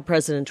got to have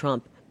President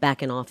Trump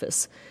back in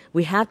office.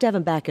 We have to have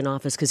him back in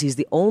office because he's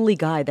the only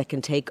guy that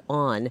can take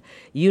on,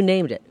 you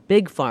named it,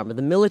 Big Pharma,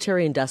 the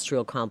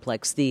military-industrial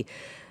complex, the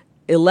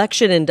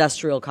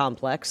election-industrial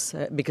complex,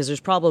 because there's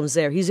problems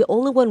there. He's the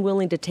only one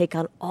willing to take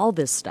on all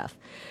this stuff.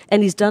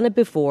 And he's done it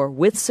before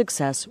with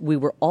success. We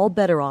were all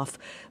better off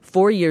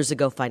 4 years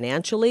ago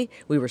financially.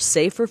 We were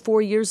safer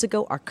 4 years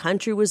ago. Our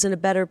country was in a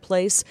better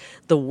place.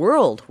 The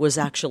world was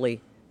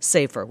actually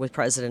safer with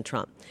President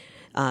Trump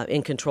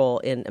in control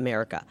in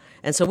America.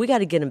 And so we got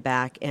to get him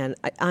back. And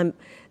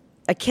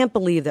I can't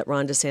believe that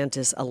Ron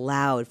DeSantis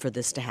allowed for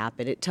this to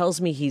happen. It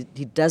tells me he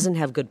doesn't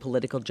have good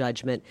political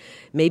judgment.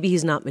 Maybe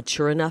he's not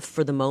mature enough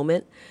for the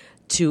moment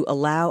to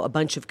allow a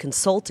bunch of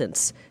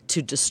consultants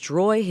to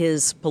destroy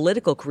his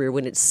political career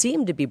when it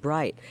seemed to be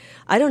bright.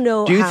 I don't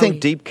know. Do you think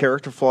deep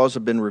character flaws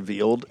have been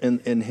revealed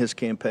in his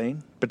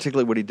campaign,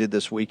 particularly what he did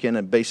this weekend,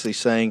 and basically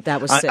saying,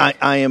 that was sick.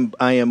 I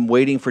am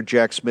waiting for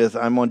Jack Smith.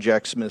 I'm on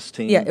Jack Smith's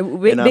team. Yeah,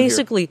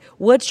 basically,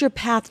 what's your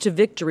path to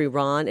victory,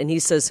 Ron? And he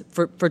says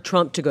for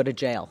Trump to go to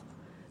jail,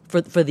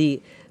 for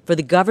the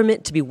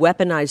government to be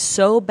weaponized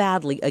so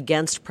badly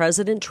against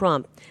President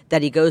Trump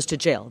that he goes to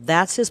jail.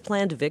 That's his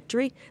plan to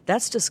victory?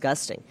 That's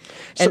disgusting.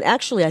 And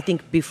actually, I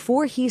think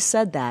before he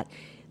said that,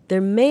 there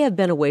may have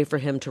been a way for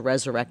him to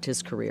resurrect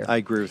his career. I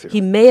agree with you.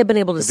 He may have been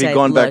able to say,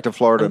 gone back to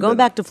Florida, I'm going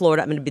back to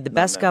Florida. I'm going to be the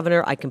best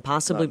governor I can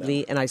possibly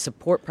be, and I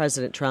support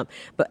President Trump.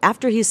 But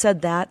after he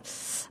said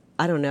that,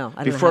 I don't know.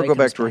 Before I go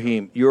back to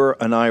Raheem, you're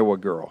an Iowa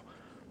girl.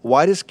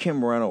 Why does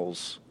Kim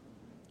Reynolds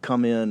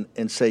come in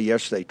and say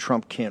yesterday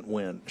Trump can't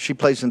win? She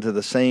plays into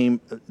the same,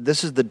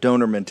 this is the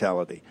donor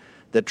mentality,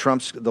 that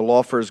the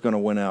lawfare is going to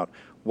win out.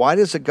 Why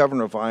does the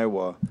governor of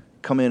Iowa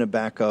come in and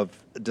back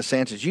of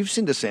DeSantis? You've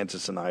seen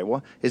DeSantis in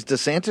Iowa. Is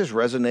DeSantis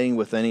resonating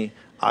with any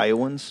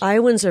Iowans?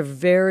 Iowans are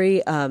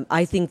very,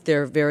 I think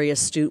they're very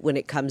astute when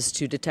it comes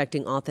to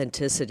detecting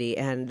authenticity,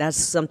 and that's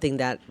something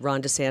that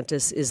Ron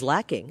DeSantis is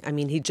lacking. I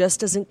mean, he just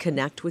doesn't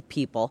connect with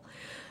people.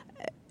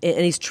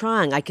 And he's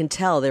trying. I can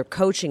tell they're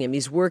coaching him.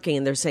 He's working,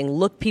 and they're saying,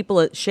 "Look,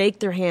 people, shake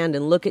their hand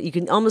and look at." You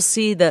can almost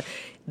see the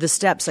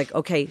steps. Like,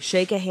 okay,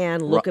 shake a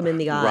hand, look him in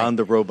the eye. Ron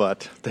the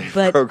robot.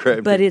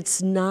 But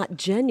it's not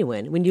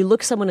genuine. When you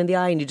look someone in the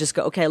eye and you just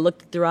go, "Okay, I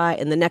looked at their eye,"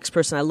 and the next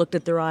person, I looked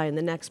at their eye, and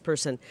the next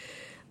person.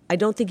 I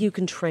don't think you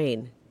can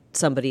train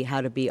somebody how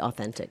to be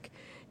authentic.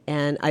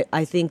 And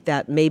I think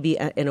that maybe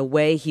in a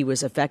way he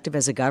was effective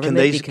as a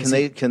government.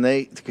 Can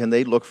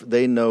they look?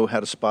 They know how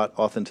to spot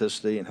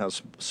authenticity and how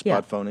to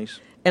spot phonies.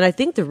 And I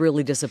think they're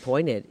really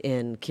disappointed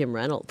in Kim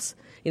Reynolds.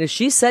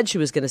 She said she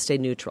was going to stay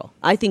neutral.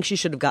 I think she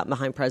should have gotten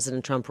behind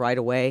President Trump right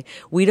away.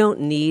 We don't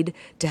need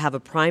to have a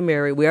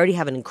primary. We already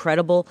have an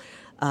incredible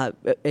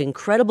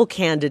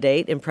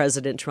candidate in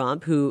President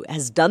Trump who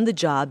has done the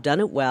job, done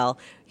it well.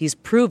 He's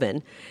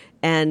proven.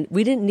 And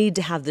we didn't need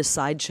to have this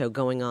sideshow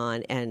going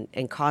on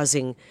and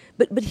causing.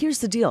 But here's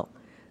the deal.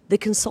 The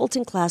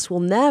consulting class will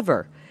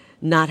never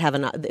not have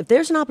if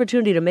there's an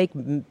opportunity to make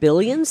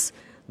billions,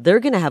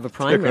 they're going to have a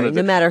primary,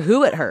 no matter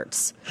who it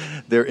hurts.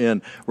 They're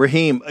in.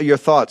 Raheem, your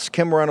thoughts?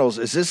 Kim Reynolds,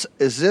 is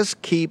this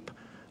keep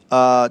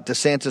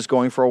DeSantis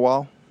going for a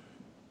while?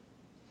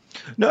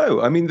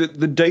 No, I mean the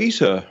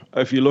data.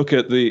 If you look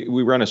at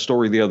we ran a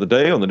story the other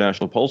day on the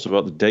National Pulse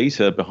about the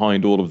data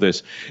behind all of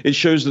this. It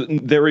shows that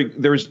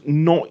there is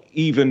not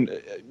even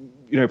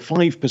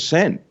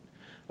 5%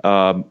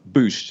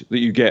 boost that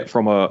you get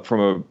from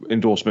a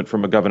endorsement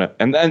from a governor,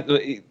 and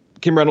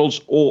Kim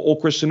Reynolds or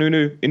Chris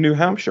Sununu in New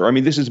Hampshire. I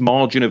mean, this is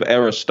margin of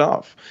error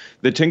stuff.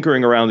 They're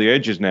tinkering around the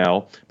edges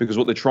now because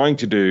what they're trying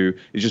to do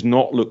is just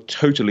not look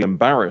totally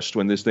embarrassed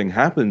when this thing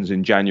happens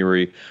in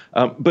January.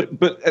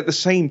 But at the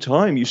same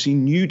time, you see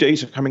new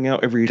data coming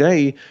out every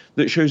day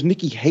that shows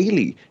Nikki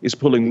Haley is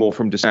pulling more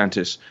from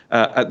DeSantis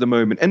at the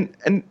moment.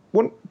 And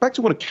back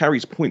to one of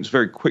Carrie's points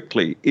very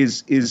quickly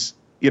is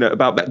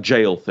about that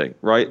jail thing,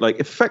 right? Like,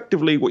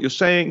 effectively, what you're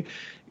saying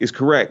is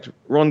correct.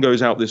 Ron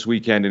goes out this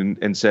weekend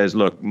and says,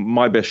 look,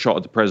 my best shot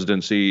at the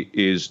presidency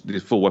is the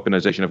full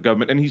weaponization of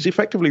government. And he's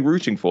effectively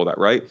rooting for that,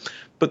 right?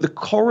 But the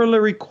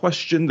corollary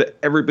question that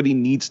everybody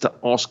needs to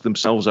ask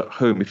themselves at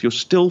home, if you're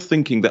still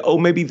thinking that, oh,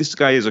 maybe this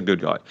guy is a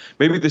good guy,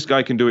 maybe this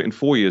guy can do it in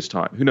 4 years'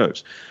 time, who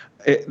knows?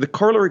 The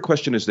corollary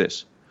question is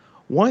this: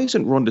 why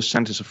isn't Ron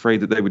DeSantis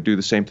afraid that they would do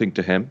the same thing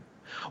to him?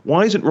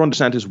 Why isn't Ron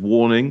DeSantis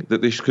warning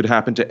that this could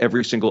happen to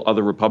every single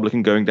other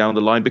Republican going down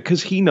the line?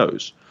 Because he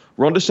knows.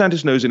 Ron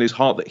DeSantis knows in his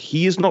heart that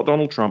he is not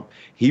Donald Trump.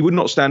 He would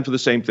not stand for the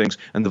same things.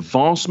 And the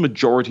vast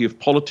majority of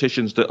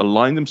politicians that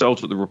align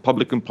themselves with the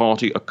Republican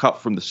Party are cut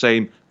from the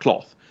same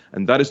cloth.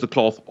 And that is the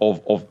cloth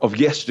of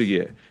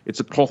yesteryear. It's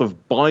a cloth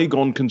of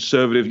bygone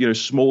conservative,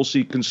 small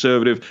c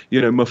conservative,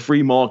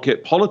 free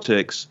market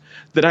politics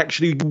that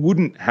actually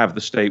wouldn't have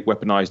the state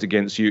weaponized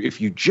against you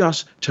if you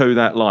just toe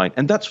that line.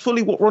 And that's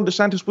fully what Ron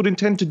DeSantis would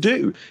intend to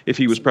do if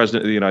he was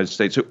president of the United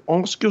States. So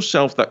ask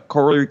yourself that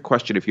corollary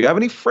question. If you have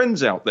any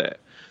friends out there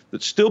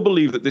that still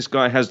believe that this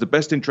guy has the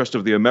best interest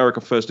of the America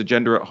First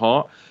agenda at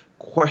heart,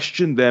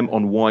 question them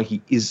on why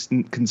he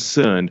isn't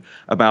concerned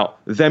about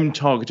them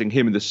targeting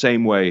him in the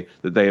same way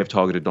that they have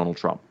targeted Donald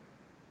Trump.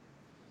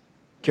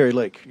 Carrie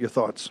Lake, your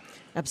thoughts?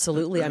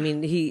 Absolutely. I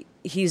mean,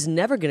 he's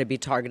never going to be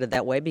targeted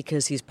that way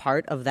because he's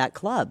part of that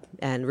club.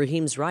 And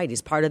Raheem's right.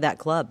 He's part of that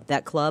club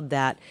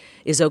that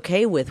is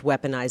okay with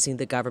weaponizing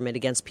the government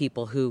against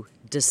people who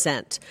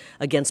dissent,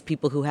 against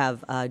people who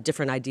have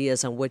different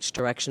ideas on which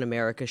direction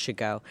America should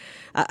go.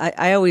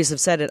 I always have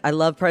said it. I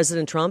love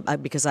President Trump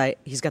because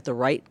he's got the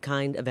right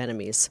kind of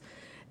enemies.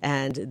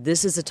 And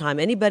this is a time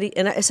anybody,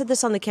 and I said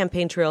this on the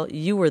campaign trail,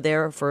 you were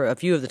there for a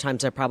few of the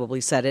times I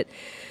probably said it.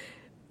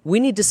 We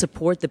need to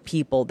support the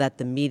people that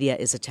the media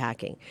is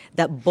attacking,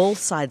 that both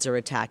sides are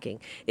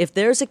attacking. If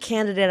there's a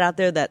candidate out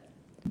there that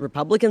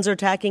Republicans are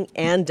attacking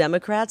and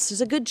Democrats,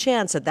 there's a good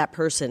chance that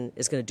person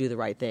is going to do the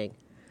right thing.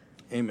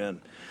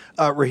 Amen.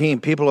 Raheem,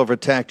 people have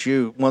attacked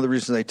you. One of the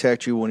reasons they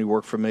attacked you when you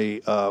worked for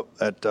me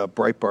at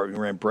Breitbart, you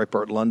ran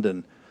Breitbart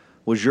London,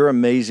 was you're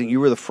amazing.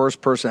 You were the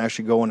first person to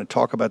actually go in and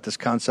talk about this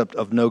concept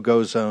of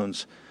no-go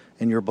zones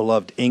in your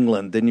beloved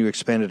England. Then you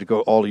expanded to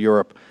go all to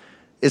Europe.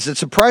 Is it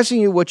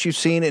surprising you what you've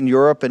seen in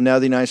Europe and now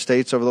the United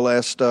States over the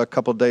last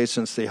couple of days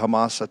since the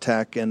Hamas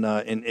attack in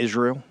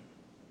Israel?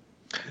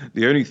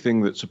 The only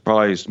thing that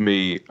surprised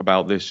me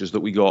about this is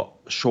that we got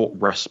a short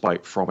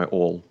respite from it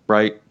all,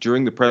 right?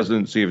 During the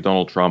presidency of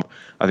Donald Trump,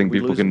 I think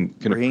people can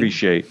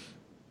appreciate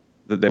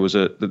that there was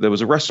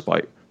a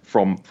respite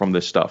from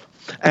this stuff.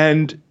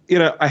 And,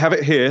 I have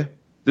it here.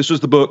 This was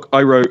the book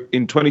I wrote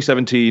in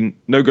 2017,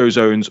 No-Go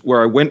Zones,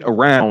 where I went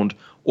around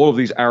all of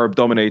these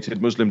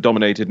Arab-dominated,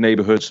 Muslim-dominated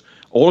neighborhoods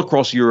all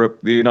across Europe,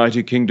 the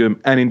United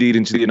Kingdom, and indeed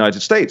into the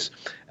United States.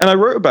 And I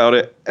wrote about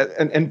it.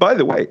 And by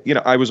the way,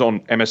 I was on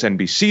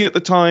MSNBC at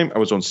the time. I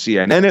was on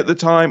CNN at the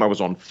time. I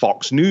was on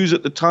Fox News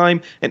at the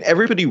time. And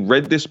everybody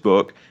read this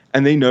book,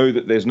 and they know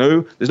that there's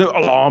no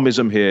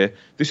alarmism here.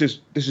 This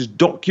is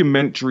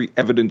documentary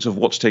evidence of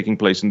what's taking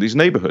place in these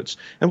neighborhoods.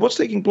 And what's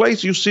taking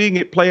place, you're seeing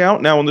it play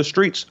out now on the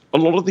streets. A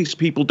lot of these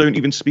people don't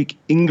even speak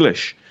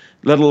English,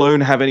 let alone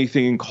have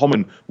anything in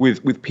common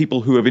with people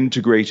who have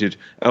integrated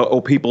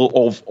or people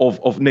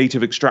of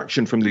native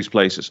extraction from these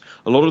places.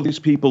 A lot of these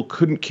people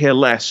couldn't care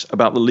less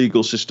about the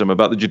legal system,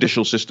 about the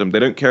judicial system. They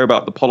don't care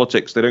about the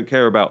politics. They don't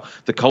care about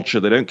the culture.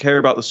 They don't care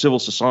about the civil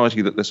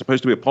society that they're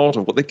supposed to be a part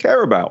of. What they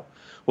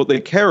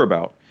care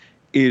about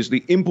is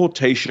the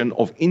importation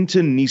of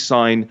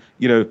internecine,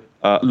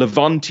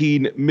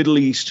 Levantine, Middle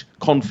East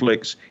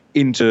conflicts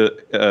into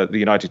the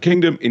United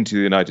Kingdom, into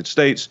the United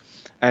States,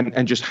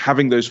 and just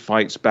having those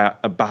fights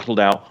battled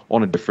out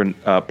on a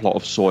different plot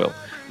of soil.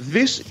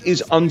 This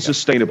is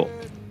unsustainable.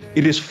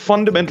 It is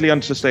fundamentally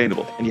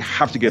unsustainable, and you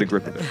have to get a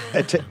grip of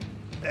it.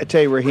 I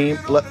tell you, Raheem,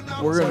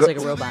 we're going to go like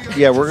a robot.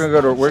 Yeah, we're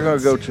going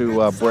to go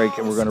to break,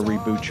 and we're going to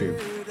reboot you.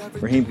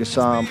 Raheem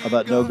Kassam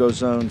about no-go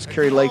zones.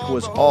 Carrie Lake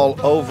was all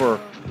over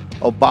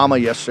Obama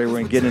yesterday. We're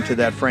going to get into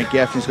that. Frank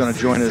Gaffney's going to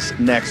join us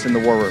next in the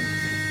War Room.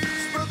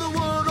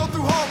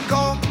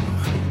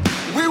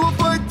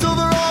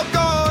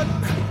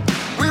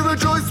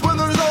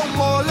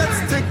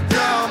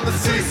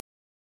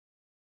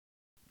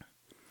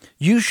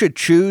 You should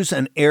choose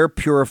an air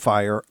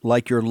purifier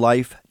like your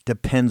life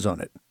depends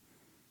on it,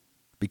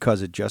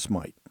 because it just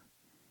might.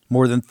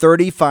 More than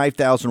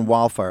 35,000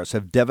 wildfires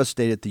have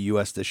devastated the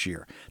U.S. this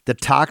year. The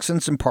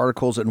toxins and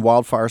particles in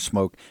wildfire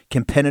smoke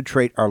can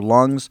penetrate our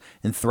lungs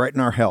and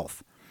threaten our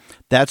health.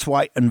 That's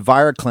why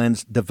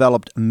EnviroCleanse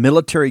developed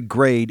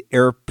military-grade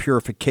air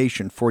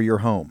purification for your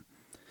home.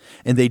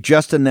 and they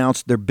just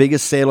announced their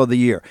biggest sale of the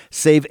year.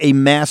 Save a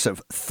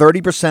massive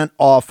 30%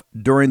 off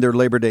during their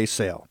Labor Day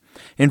sale.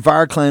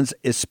 EnviroCleanse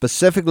is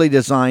specifically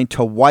designed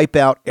to wipe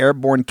out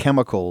airborne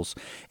chemicals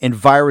and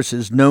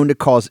viruses known to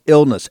cause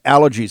illness,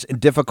 allergies, and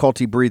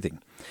difficulty breathing.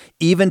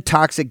 Even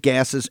toxic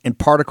gases and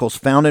particles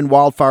found in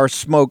wildfire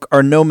smoke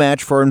are no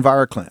match for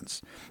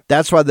EnviroCleanse.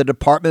 That's why the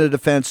Department of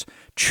Defense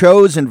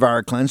chose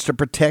EnviroCleanse to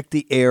protect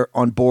the air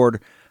on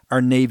board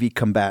our Navy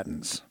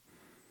combatants.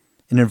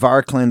 And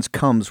EnviroCleanse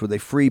comes with a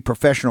free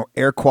professional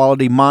air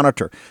quality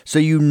monitor, so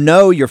you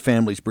know your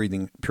family's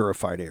breathing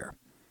purified air.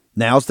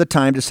 Now's the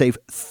time to save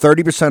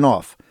 30%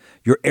 off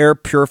your air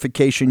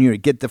purification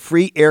unit. Get the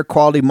free air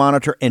quality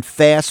monitor and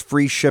fast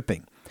free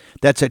shipping.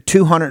 That's a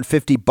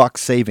 $250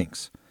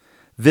 savings.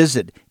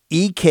 Visit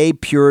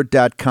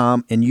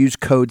ekpure.com and use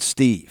code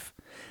Steve.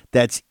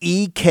 That's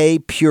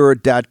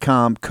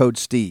ekpure.com, code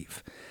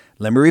Steve.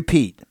 Let me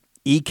repeat,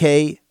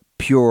 ekpure.com,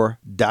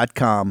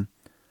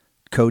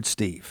 code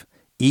Steve.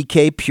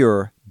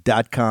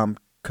 ekpure.com,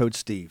 code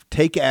Steve.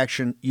 Take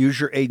action, use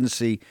your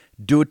agency,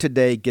 do it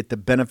today, get the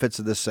benefits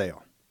of the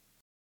sale.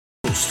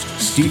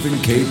 Stephen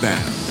K.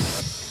 Bannon.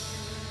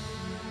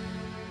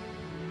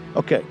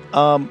 Okay,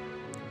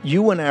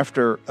 you went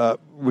after,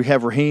 we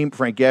have Raheem,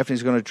 Frank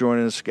Gaffney's going to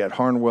join us, Scott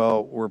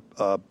Harnwell, we're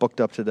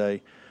booked up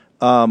today.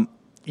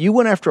 You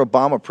went after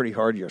Obama pretty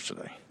hard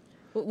yesterday.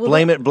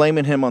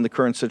 Blaming him on the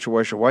current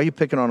situation. Why are you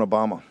picking on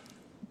Obama?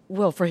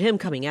 Well, for him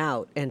coming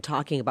out and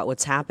talking about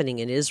what's happening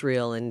in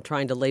Israel and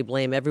trying to lay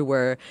blame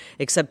everywhere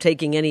except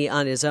taking any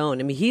on his own.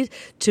 I mean,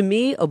 to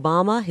me,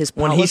 Obama, his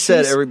policies... When he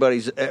said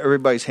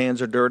everybody's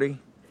hands are dirty?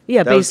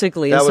 Yeah,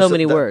 basically, in so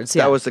many words.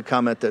 Yeah. That was the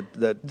comment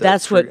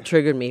That's what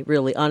triggered me,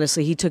 really.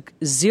 Honestly, he took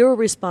zero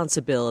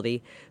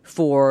responsibility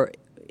for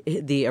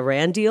the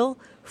Iran deal,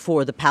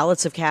 for the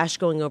pallets of cash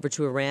going over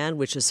to Iran,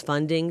 which is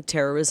funding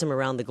terrorism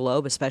around the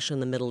globe, especially in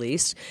the Middle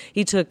East.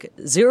 He took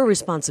zero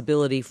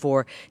responsibility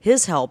for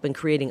his help in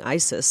creating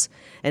ISIS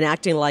and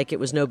acting like it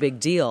was no big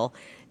deal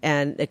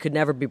and it could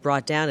never be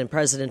brought down. And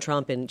President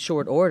Trump, in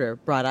short order,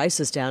 brought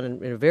ISIS down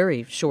in a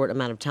very short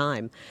amount of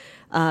time.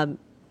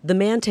 The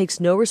man takes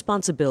no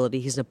responsibility.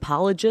 He's an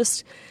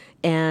apologist.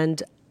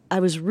 And I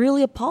was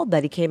really appalled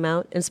that he came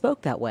out and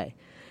spoke that way.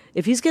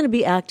 If he's going to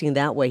be acting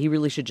that way, he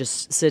really should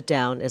just sit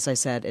down, as I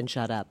said, and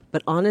shut up.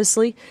 But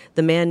honestly,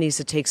 the man needs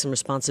to take some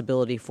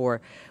responsibility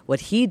for what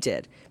he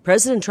did.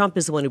 President Trump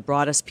is the one who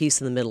brought us peace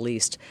in the Middle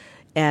East.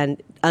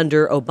 And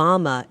under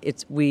Obama,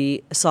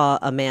 we saw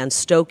a man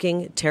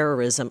stoking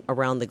terrorism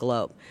around the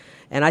globe.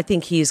 And I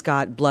think he's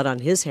got blood on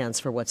his hands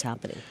for what's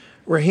happening.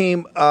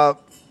 Raheem,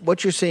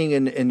 what you're seeing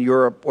in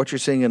Europe, what you're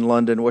seeing in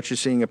London, what you're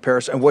seeing in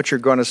Paris, and what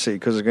you're going to see,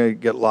 because it's going to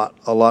get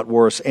a lot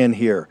worse, and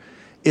here.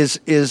 Is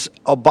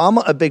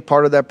Obama a big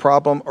part of that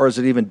problem, or is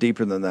it even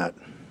deeper than that?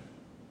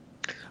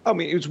 I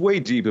mean, it was way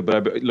deeper,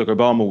 but look,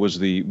 Obama was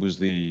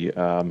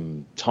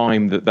the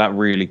time that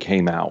really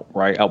came out,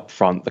 right, up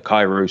front, the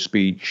Cairo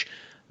speech,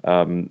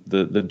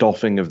 the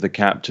doffing of the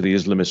cap to the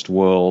Islamist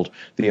world,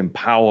 the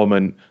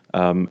empowerment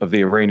of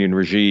the Iranian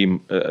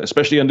regime,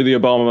 especially under the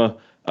Obama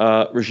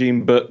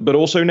regime, but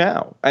also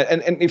now.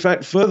 And in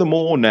fact,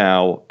 furthermore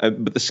now,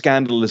 but the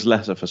scandal is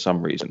lesser for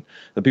some reason,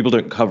 that people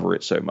don't cover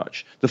it so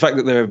much. The fact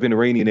that there have been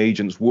Iranian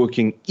agents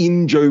working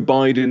in Joe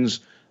Biden's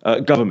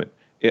government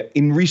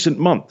in recent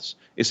months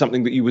is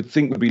something that you would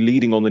think would be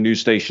leading on the news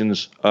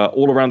stations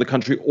all around the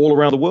country, all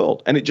around the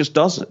world. And it just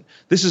doesn't.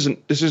 This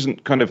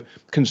isn't kind of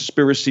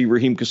conspiracy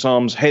Raheem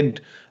Kassam's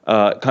head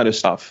kind of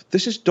stuff.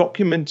 This is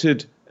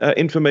documented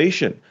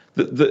information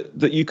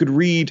that you could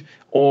read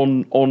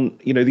on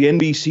the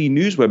NBC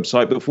News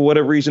website, but for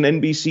whatever reason,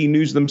 NBC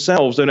News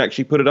themselves don't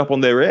actually put it up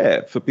on their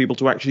air for people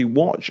to actually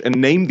watch and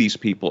name these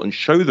people and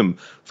show them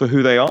for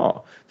who they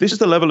are. This is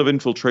the level of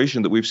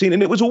infiltration that we've seen,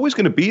 and it was always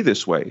going to be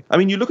this way. I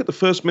mean, you look at the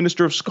First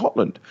Minister of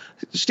Scotland.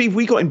 Steve,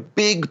 we got in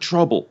big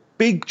trouble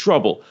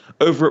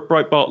over at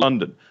Breitbart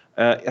London.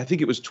 I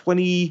think it was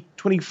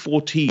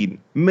 2014,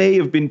 may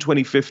have been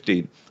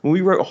 2015, when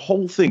we wrote a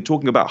whole thing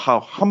talking about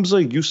how Hamza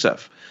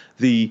Yousaf,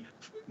 the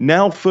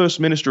now First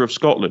Minister of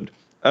Scotland,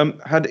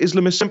 had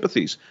Islamist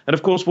sympathies. And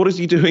of course, what is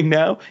he doing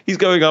now? He's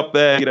going up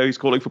there, he's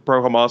calling for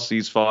pro-Hamas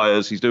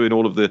ceasefires. He's doing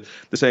all of the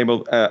same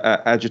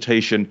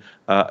agitation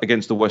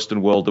against the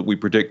Western world that we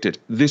predicted.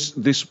 This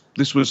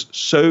was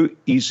so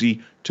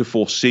easy to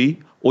foresee.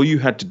 All you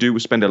had to do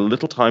was spend a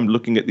little time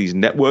looking at these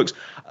networks.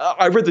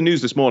 I read the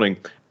news this morning,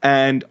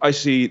 and I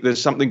see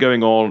there's something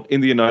going on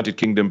in the United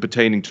Kingdom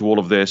pertaining to all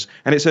of this.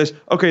 And it says,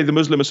 okay, the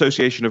Muslim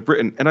Association of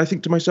Britain. And I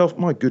think to myself,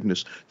 my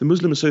goodness, the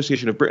Muslim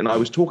Association of Britain, I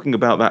was talking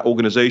about that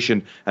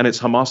organization and its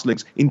Hamas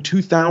links in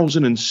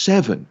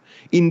 2007.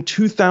 In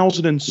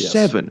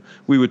 2007, yes.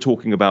 We were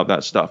talking about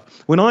that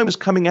stuff. When I was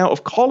coming out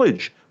of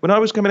college, when I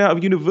was coming out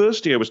of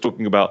university, I was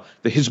talking about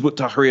the Hizb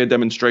ut-Tahrir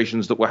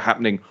demonstrations that were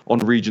happening on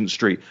Regent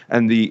Street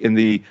and in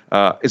the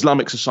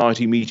Islamic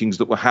Society meetings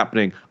that were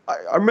happening.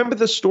 I remember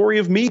the story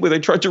of me where they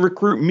tried to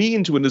recruit me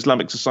into an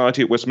Islamic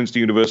Society at Westminster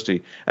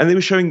University, and they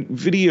were showing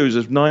videos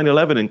of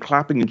 9/11 and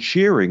clapping and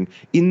cheering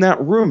in that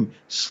room,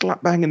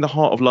 slap bang in the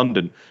heart of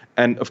London.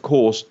 And of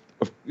course,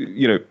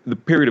 the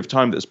period of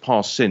time that's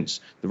passed since,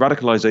 the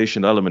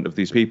radicalization element of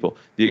these people,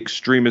 the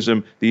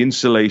extremism, the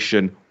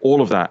insulation,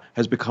 all of that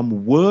has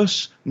become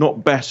worse,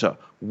 not better.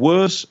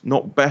 Worse,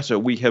 not better.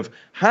 We have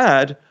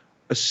had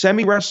a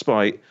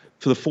semi-respite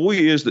for the 4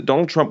 years that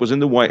Donald Trump was in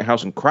the White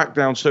House and cracked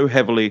down so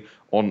heavily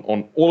on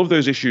all of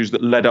those issues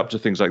that led up to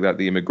things like that,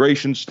 the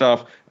immigration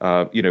stuff,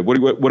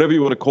 whatever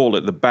you want to call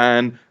it, the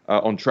ban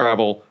on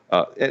travel,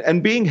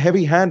 and being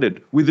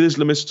heavy-handed with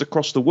Islamists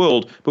across the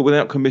world, but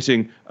without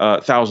committing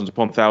thousands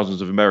upon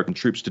thousands of American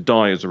troops to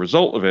die as a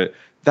result of it.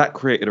 That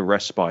created a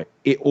respite.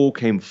 It all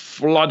came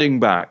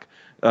flooding back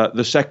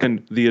the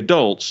second the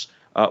adults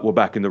were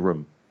back in the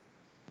room.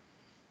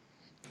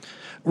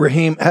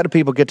 Raheem, how do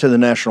people get to the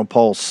National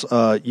Pulse?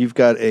 You've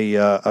got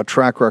a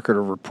track record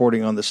of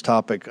reporting on this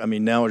topic. I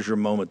mean, now is your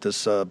moment.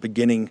 This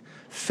beginning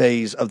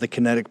phase of the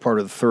kinetic part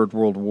of the Third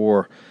World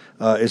War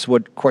is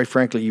what, quite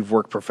frankly, you've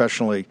worked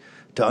professionally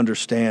to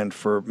understand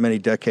for many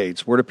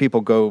decades. Where do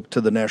people go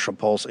to the National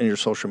Pulse in your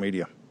social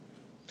media?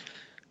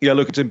 Yeah,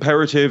 look, it's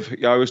imperative.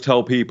 I always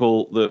tell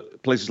people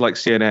that places like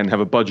CNN have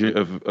a budget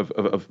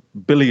of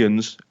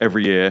billions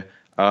every year.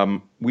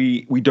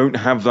 We don't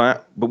have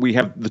that, but we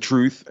have the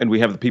truth and we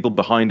have the people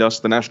behind us.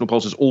 The National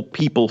Pulse is all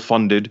people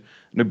funded,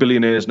 no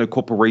billionaires, no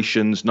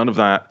corporations, none of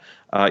that.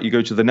 You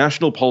go to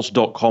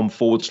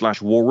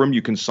thenationalpulse.com/war room.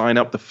 You can sign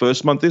up. The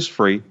first month is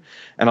free.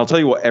 And I'll tell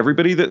you what,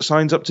 everybody that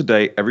signs up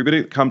today,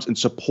 everybody that comes and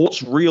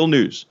supports real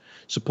news,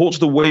 supports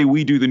the way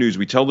we do the news.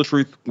 We tell the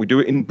truth. We do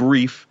it in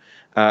brief.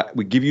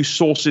 We give you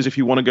sources if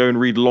you want to go and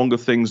read longer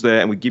things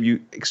there. And we give you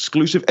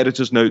exclusive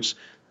editor's notes.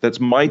 That's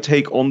my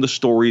take on the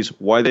stories,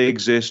 why they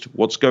exist,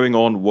 what's going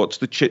on, what's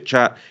the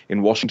chit-chat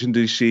in Washington,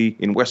 D.C.,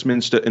 in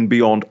Westminster, and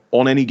beyond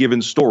on any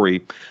given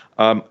story.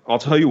 I'll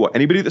tell you what,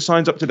 anybody that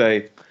signs up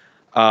today,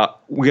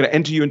 we're going to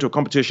enter you into a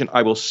competition.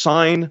 I will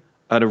sign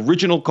an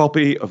original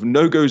copy of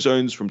No-Go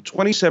Zones from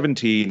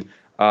 2017,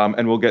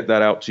 and we'll get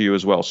that out to you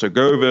as well. So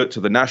go over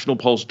to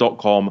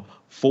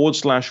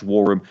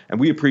thenationalpulse.com/war room, and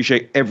we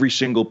appreciate every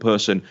single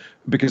person,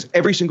 because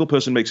every single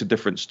person makes a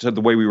difference to the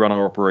way we run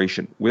our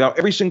operation. Without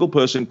every single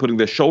person putting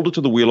their shoulder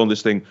to the wheel on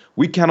this thing,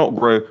 we cannot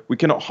grow, we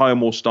cannot hire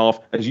more staff.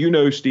 As you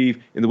know,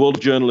 Steve, in the world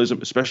of journalism,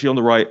 especially on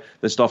the right,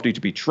 their staff need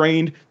to be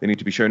trained, they need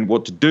to be shown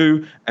what to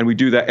do, and we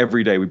do that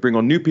every day. We bring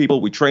on new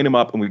people, we train them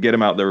up, and we get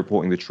them out there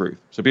reporting the truth.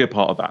 So be a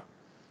part of that.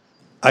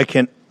 I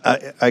can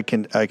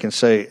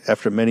say,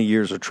 after many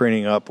years of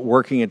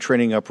working and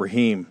training up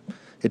Raheem,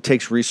 it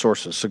takes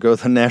resources. So go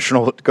to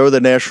the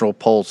National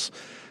Pulse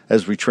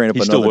as we train up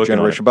another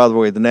generation. By the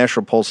way, the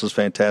National Pulse is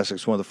fantastic.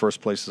 It's one of the first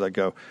places I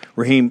go.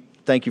 Raheem,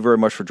 thank you very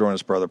much for joining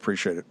us, brother.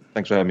 Appreciate it.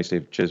 Thanks for having me,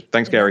 Steve. Cheers.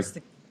 Thanks, Gary.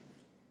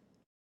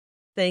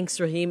 Thanks,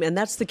 Raheem. And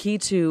that's the key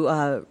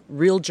to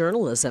real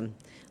journalism.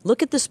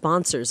 Look at the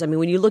sponsors. I mean,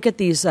 when you look at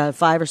these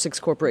 5 or 6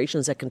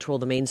 corporations that control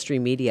the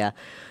mainstream media,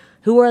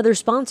 who are their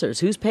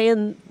sponsors? Who's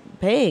paying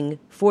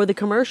for the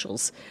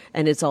commercials?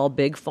 And it's all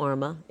big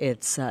pharma.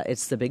 It's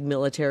the big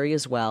military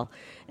as well.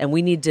 And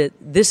we need to.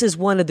 This is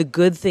one of the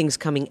good things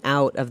coming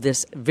out of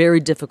this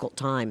very difficult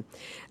time,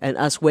 and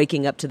us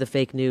waking up to the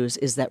fake news,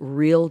 is that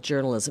real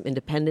journalism,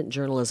 independent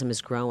journalism, is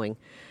growing.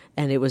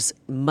 And it was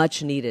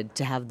much needed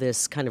to have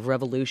this kind of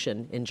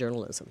revolution in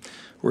journalism.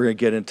 We're going to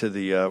get into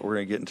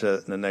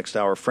the next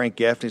hour. Frank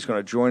Gaffney's going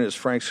to join us.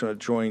 Frank's going to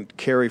join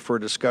Kerry for a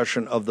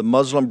discussion of the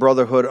Muslim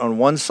Brotherhood on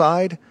one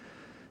side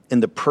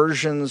and the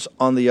Persians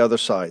on the other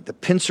side. The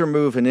pincer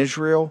move in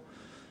Israel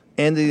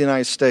and the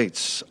United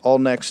States. All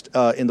next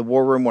in the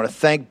War Room. I want to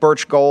thank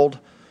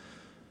birchgold.com.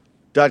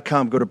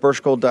 Go to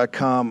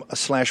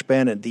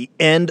birchgold.com/Bannon. The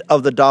end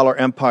of the dollar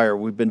empire.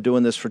 We've been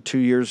doing this for 2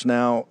 years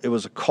now. It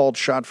was a called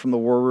shot from the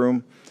War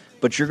Room.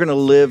 But you're going to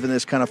live in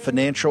this kind of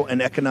financial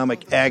and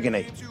economic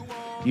agony.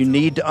 You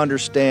need to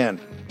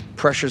understand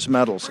precious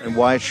metals and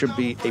why it should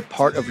be a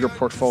part of your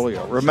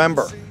portfolio.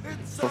 Remember,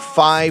 for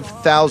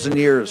 5,000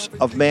 years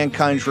of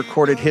mankind's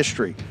recorded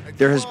history,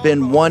 there has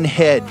been one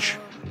hedge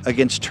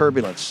against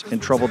turbulence in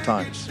troubled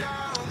times.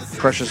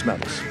 Precious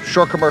metals.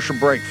 Short commercial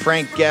break.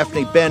 Frank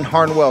Gaffney, Ben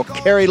Harnwell,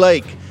 Kerry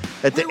Lake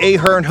at the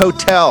Ahern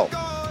Hotel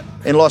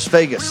in Las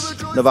Vegas,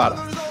 Nevada.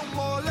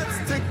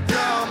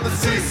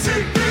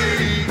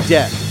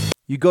 Debt.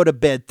 You go to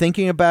bed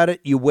thinking about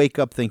it, you wake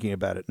up thinking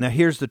about it. Now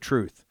here's the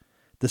truth.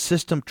 The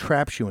system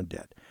traps you in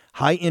debt.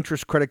 High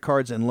interest credit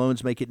cards and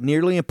loans make it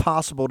nearly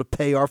impossible to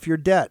pay off your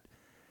debt.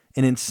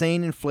 And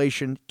insane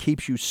inflation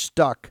keeps you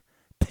stuck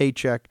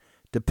paycheck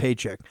to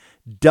paycheck.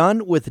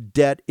 Done with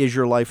Debt is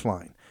your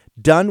lifeline.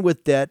 Done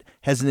with Debt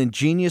has an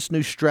ingenious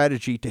new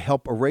strategy to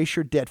help erase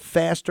your debt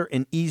faster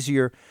and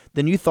easier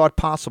than you thought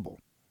possible.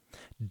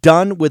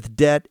 Done with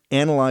Debt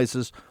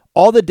analyzes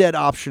all the debt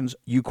options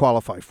you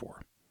qualify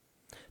for.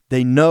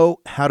 They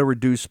know how to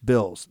reduce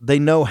bills. They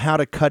know how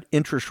to cut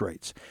interest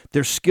rates.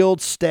 Their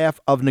skilled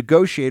staff of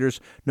negotiators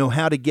know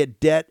how to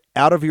get debt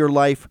out of your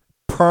life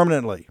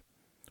permanently,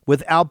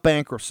 without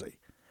bankruptcy,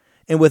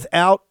 and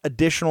without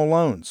additional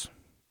loans.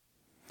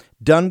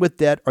 Done with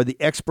Debt are the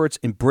experts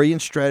in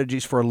brilliant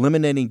strategies for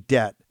eliminating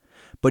debt,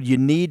 but you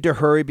need to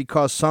hurry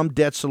because some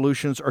debt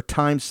solutions are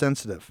time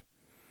sensitive.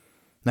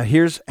 Now,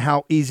 here's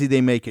how easy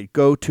they make it.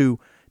 Go to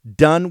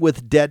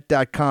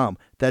donewithdebt.com.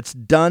 That's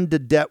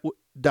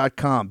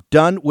donewithdebt.com.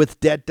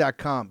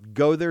 Donewithdebt.com.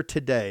 Go there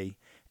today.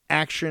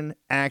 Action,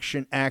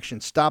 action,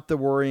 action. Stop the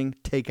worrying.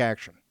 Take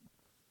action.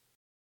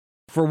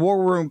 For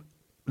War Room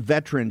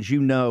veterans,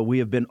 you know we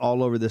have been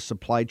all over this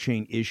supply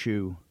chain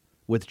issue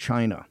with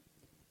China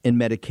in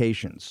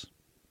medications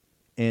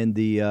and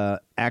the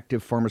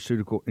active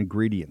pharmaceutical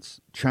ingredients.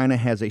 China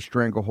has a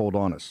stranglehold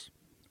on us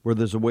where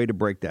there's a way to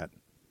break that.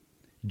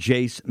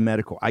 Jace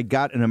Medical. I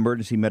got an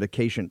emergency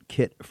medication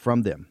kit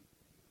from them.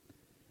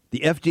 The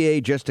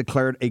FDA just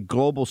declared a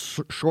global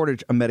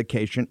shortage of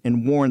medication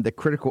and warned that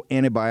critical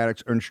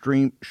antibiotics are in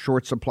extreme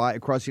short supply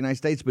across the United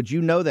States. But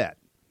you know that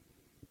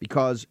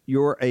because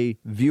you're a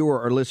viewer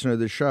or listener to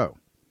the show.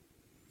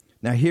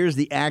 Now, here's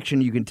the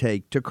action you can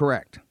take to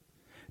correct.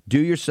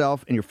 Do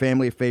yourself and your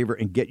family a favor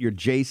and get your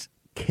Jace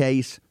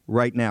case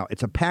right now.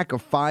 It's a pack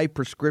of 5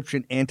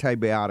 prescription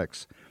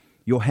antibiotics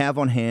you'll have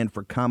on hand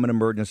for common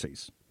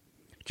emergencies.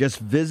 Just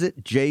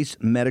visit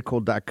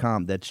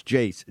jacemedical.com. That's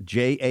Jace,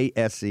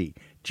 J-A-S-E,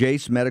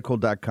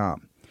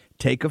 jacemedical.com.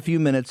 Take a few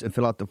minutes and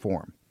fill out the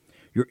form.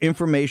 Your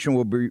information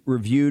will be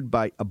reviewed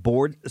by a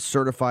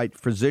board-certified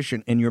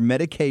physician, and your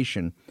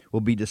medication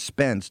will be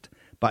dispensed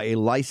by a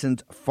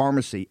licensed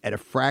pharmacy at a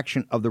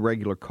fraction of the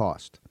regular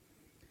cost.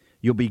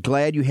 You'll be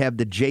glad you have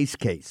the Jace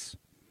case.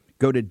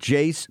 Go to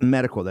Jace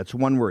Medical, that's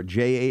one word,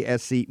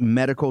 J-A-S-E,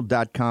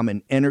 medical.com,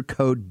 and enter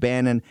code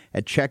Bannon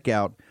at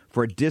checkout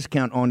for a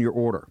discount on your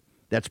order.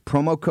 That's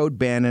promo code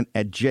Bannon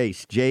at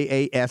Jace,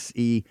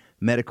 J-A-S-E,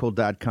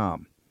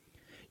 medical.com.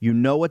 You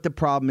know what the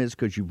problem is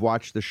because you've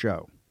watched the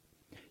show.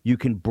 You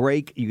can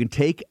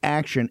take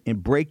action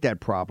and break that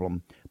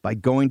problem by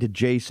going to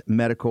Jace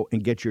Medical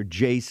and get your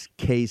Jace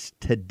case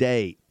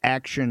today.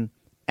 Action,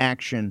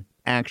 action,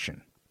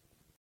 action.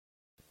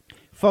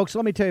 Folks,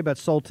 let me tell you about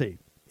Solti.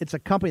 It's a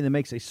company that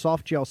makes a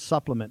soft gel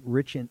supplement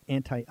rich in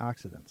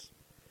antioxidants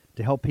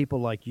to help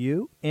people like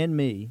you and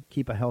me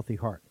keep a healthy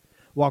heart.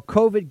 While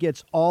COVID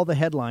gets all the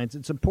headlines,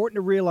 it's important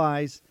to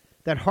realize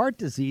that heart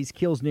disease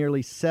kills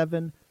nearly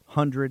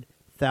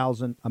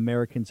 700,000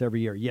 Americans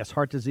every year. Yes,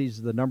 heart disease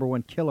is the number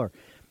one killer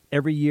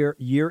every year,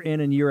 year in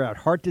and year out.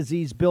 Heart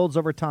disease builds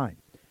over time.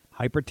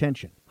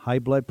 Hypertension, high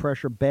blood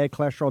pressure, bad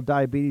cholesterol,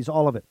 diabetes,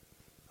 all of it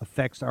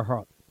affects our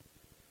heart.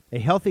 A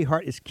healthy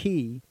heart is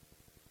key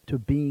to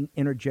being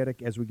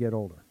energetic as we get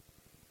older.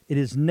 It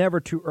is never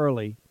too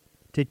early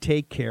to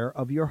take care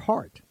of your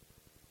heart.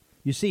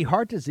 You see,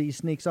 heart disease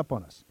sneaks up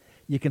on us.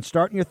 You can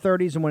start in your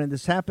 30s, and when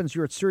this happens,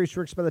 you're at serious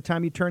risk by the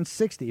time you turn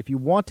 60. If you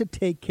want to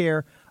take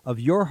care of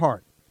your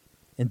heart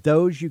and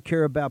those you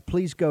care about,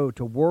 please go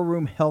to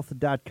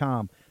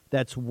warroomhealth.com.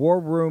 That's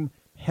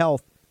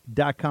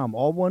warroomhealth.com.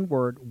 All one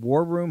word,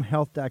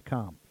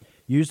 warroomhealth.com.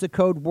 Use the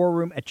code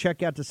WARROOM at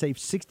checkout to save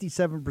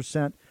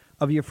 67%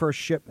 of your first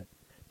shipment.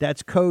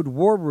 That's code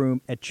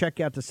WARROOM at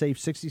checkout to save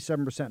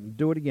 67%. And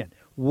do it again.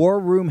 War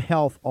Room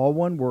Health, all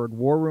one word,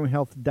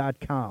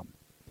 warroomhealth.com.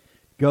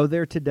 Go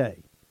there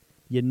today.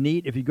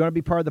 If you're going to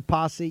be part of the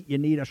posse, you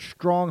need a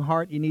strong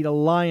heart. You need a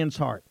lion's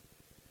heart.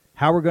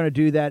 How we're going to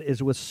do that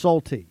is with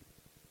Solti.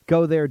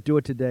 Go there, do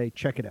it today.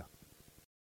 Check it out.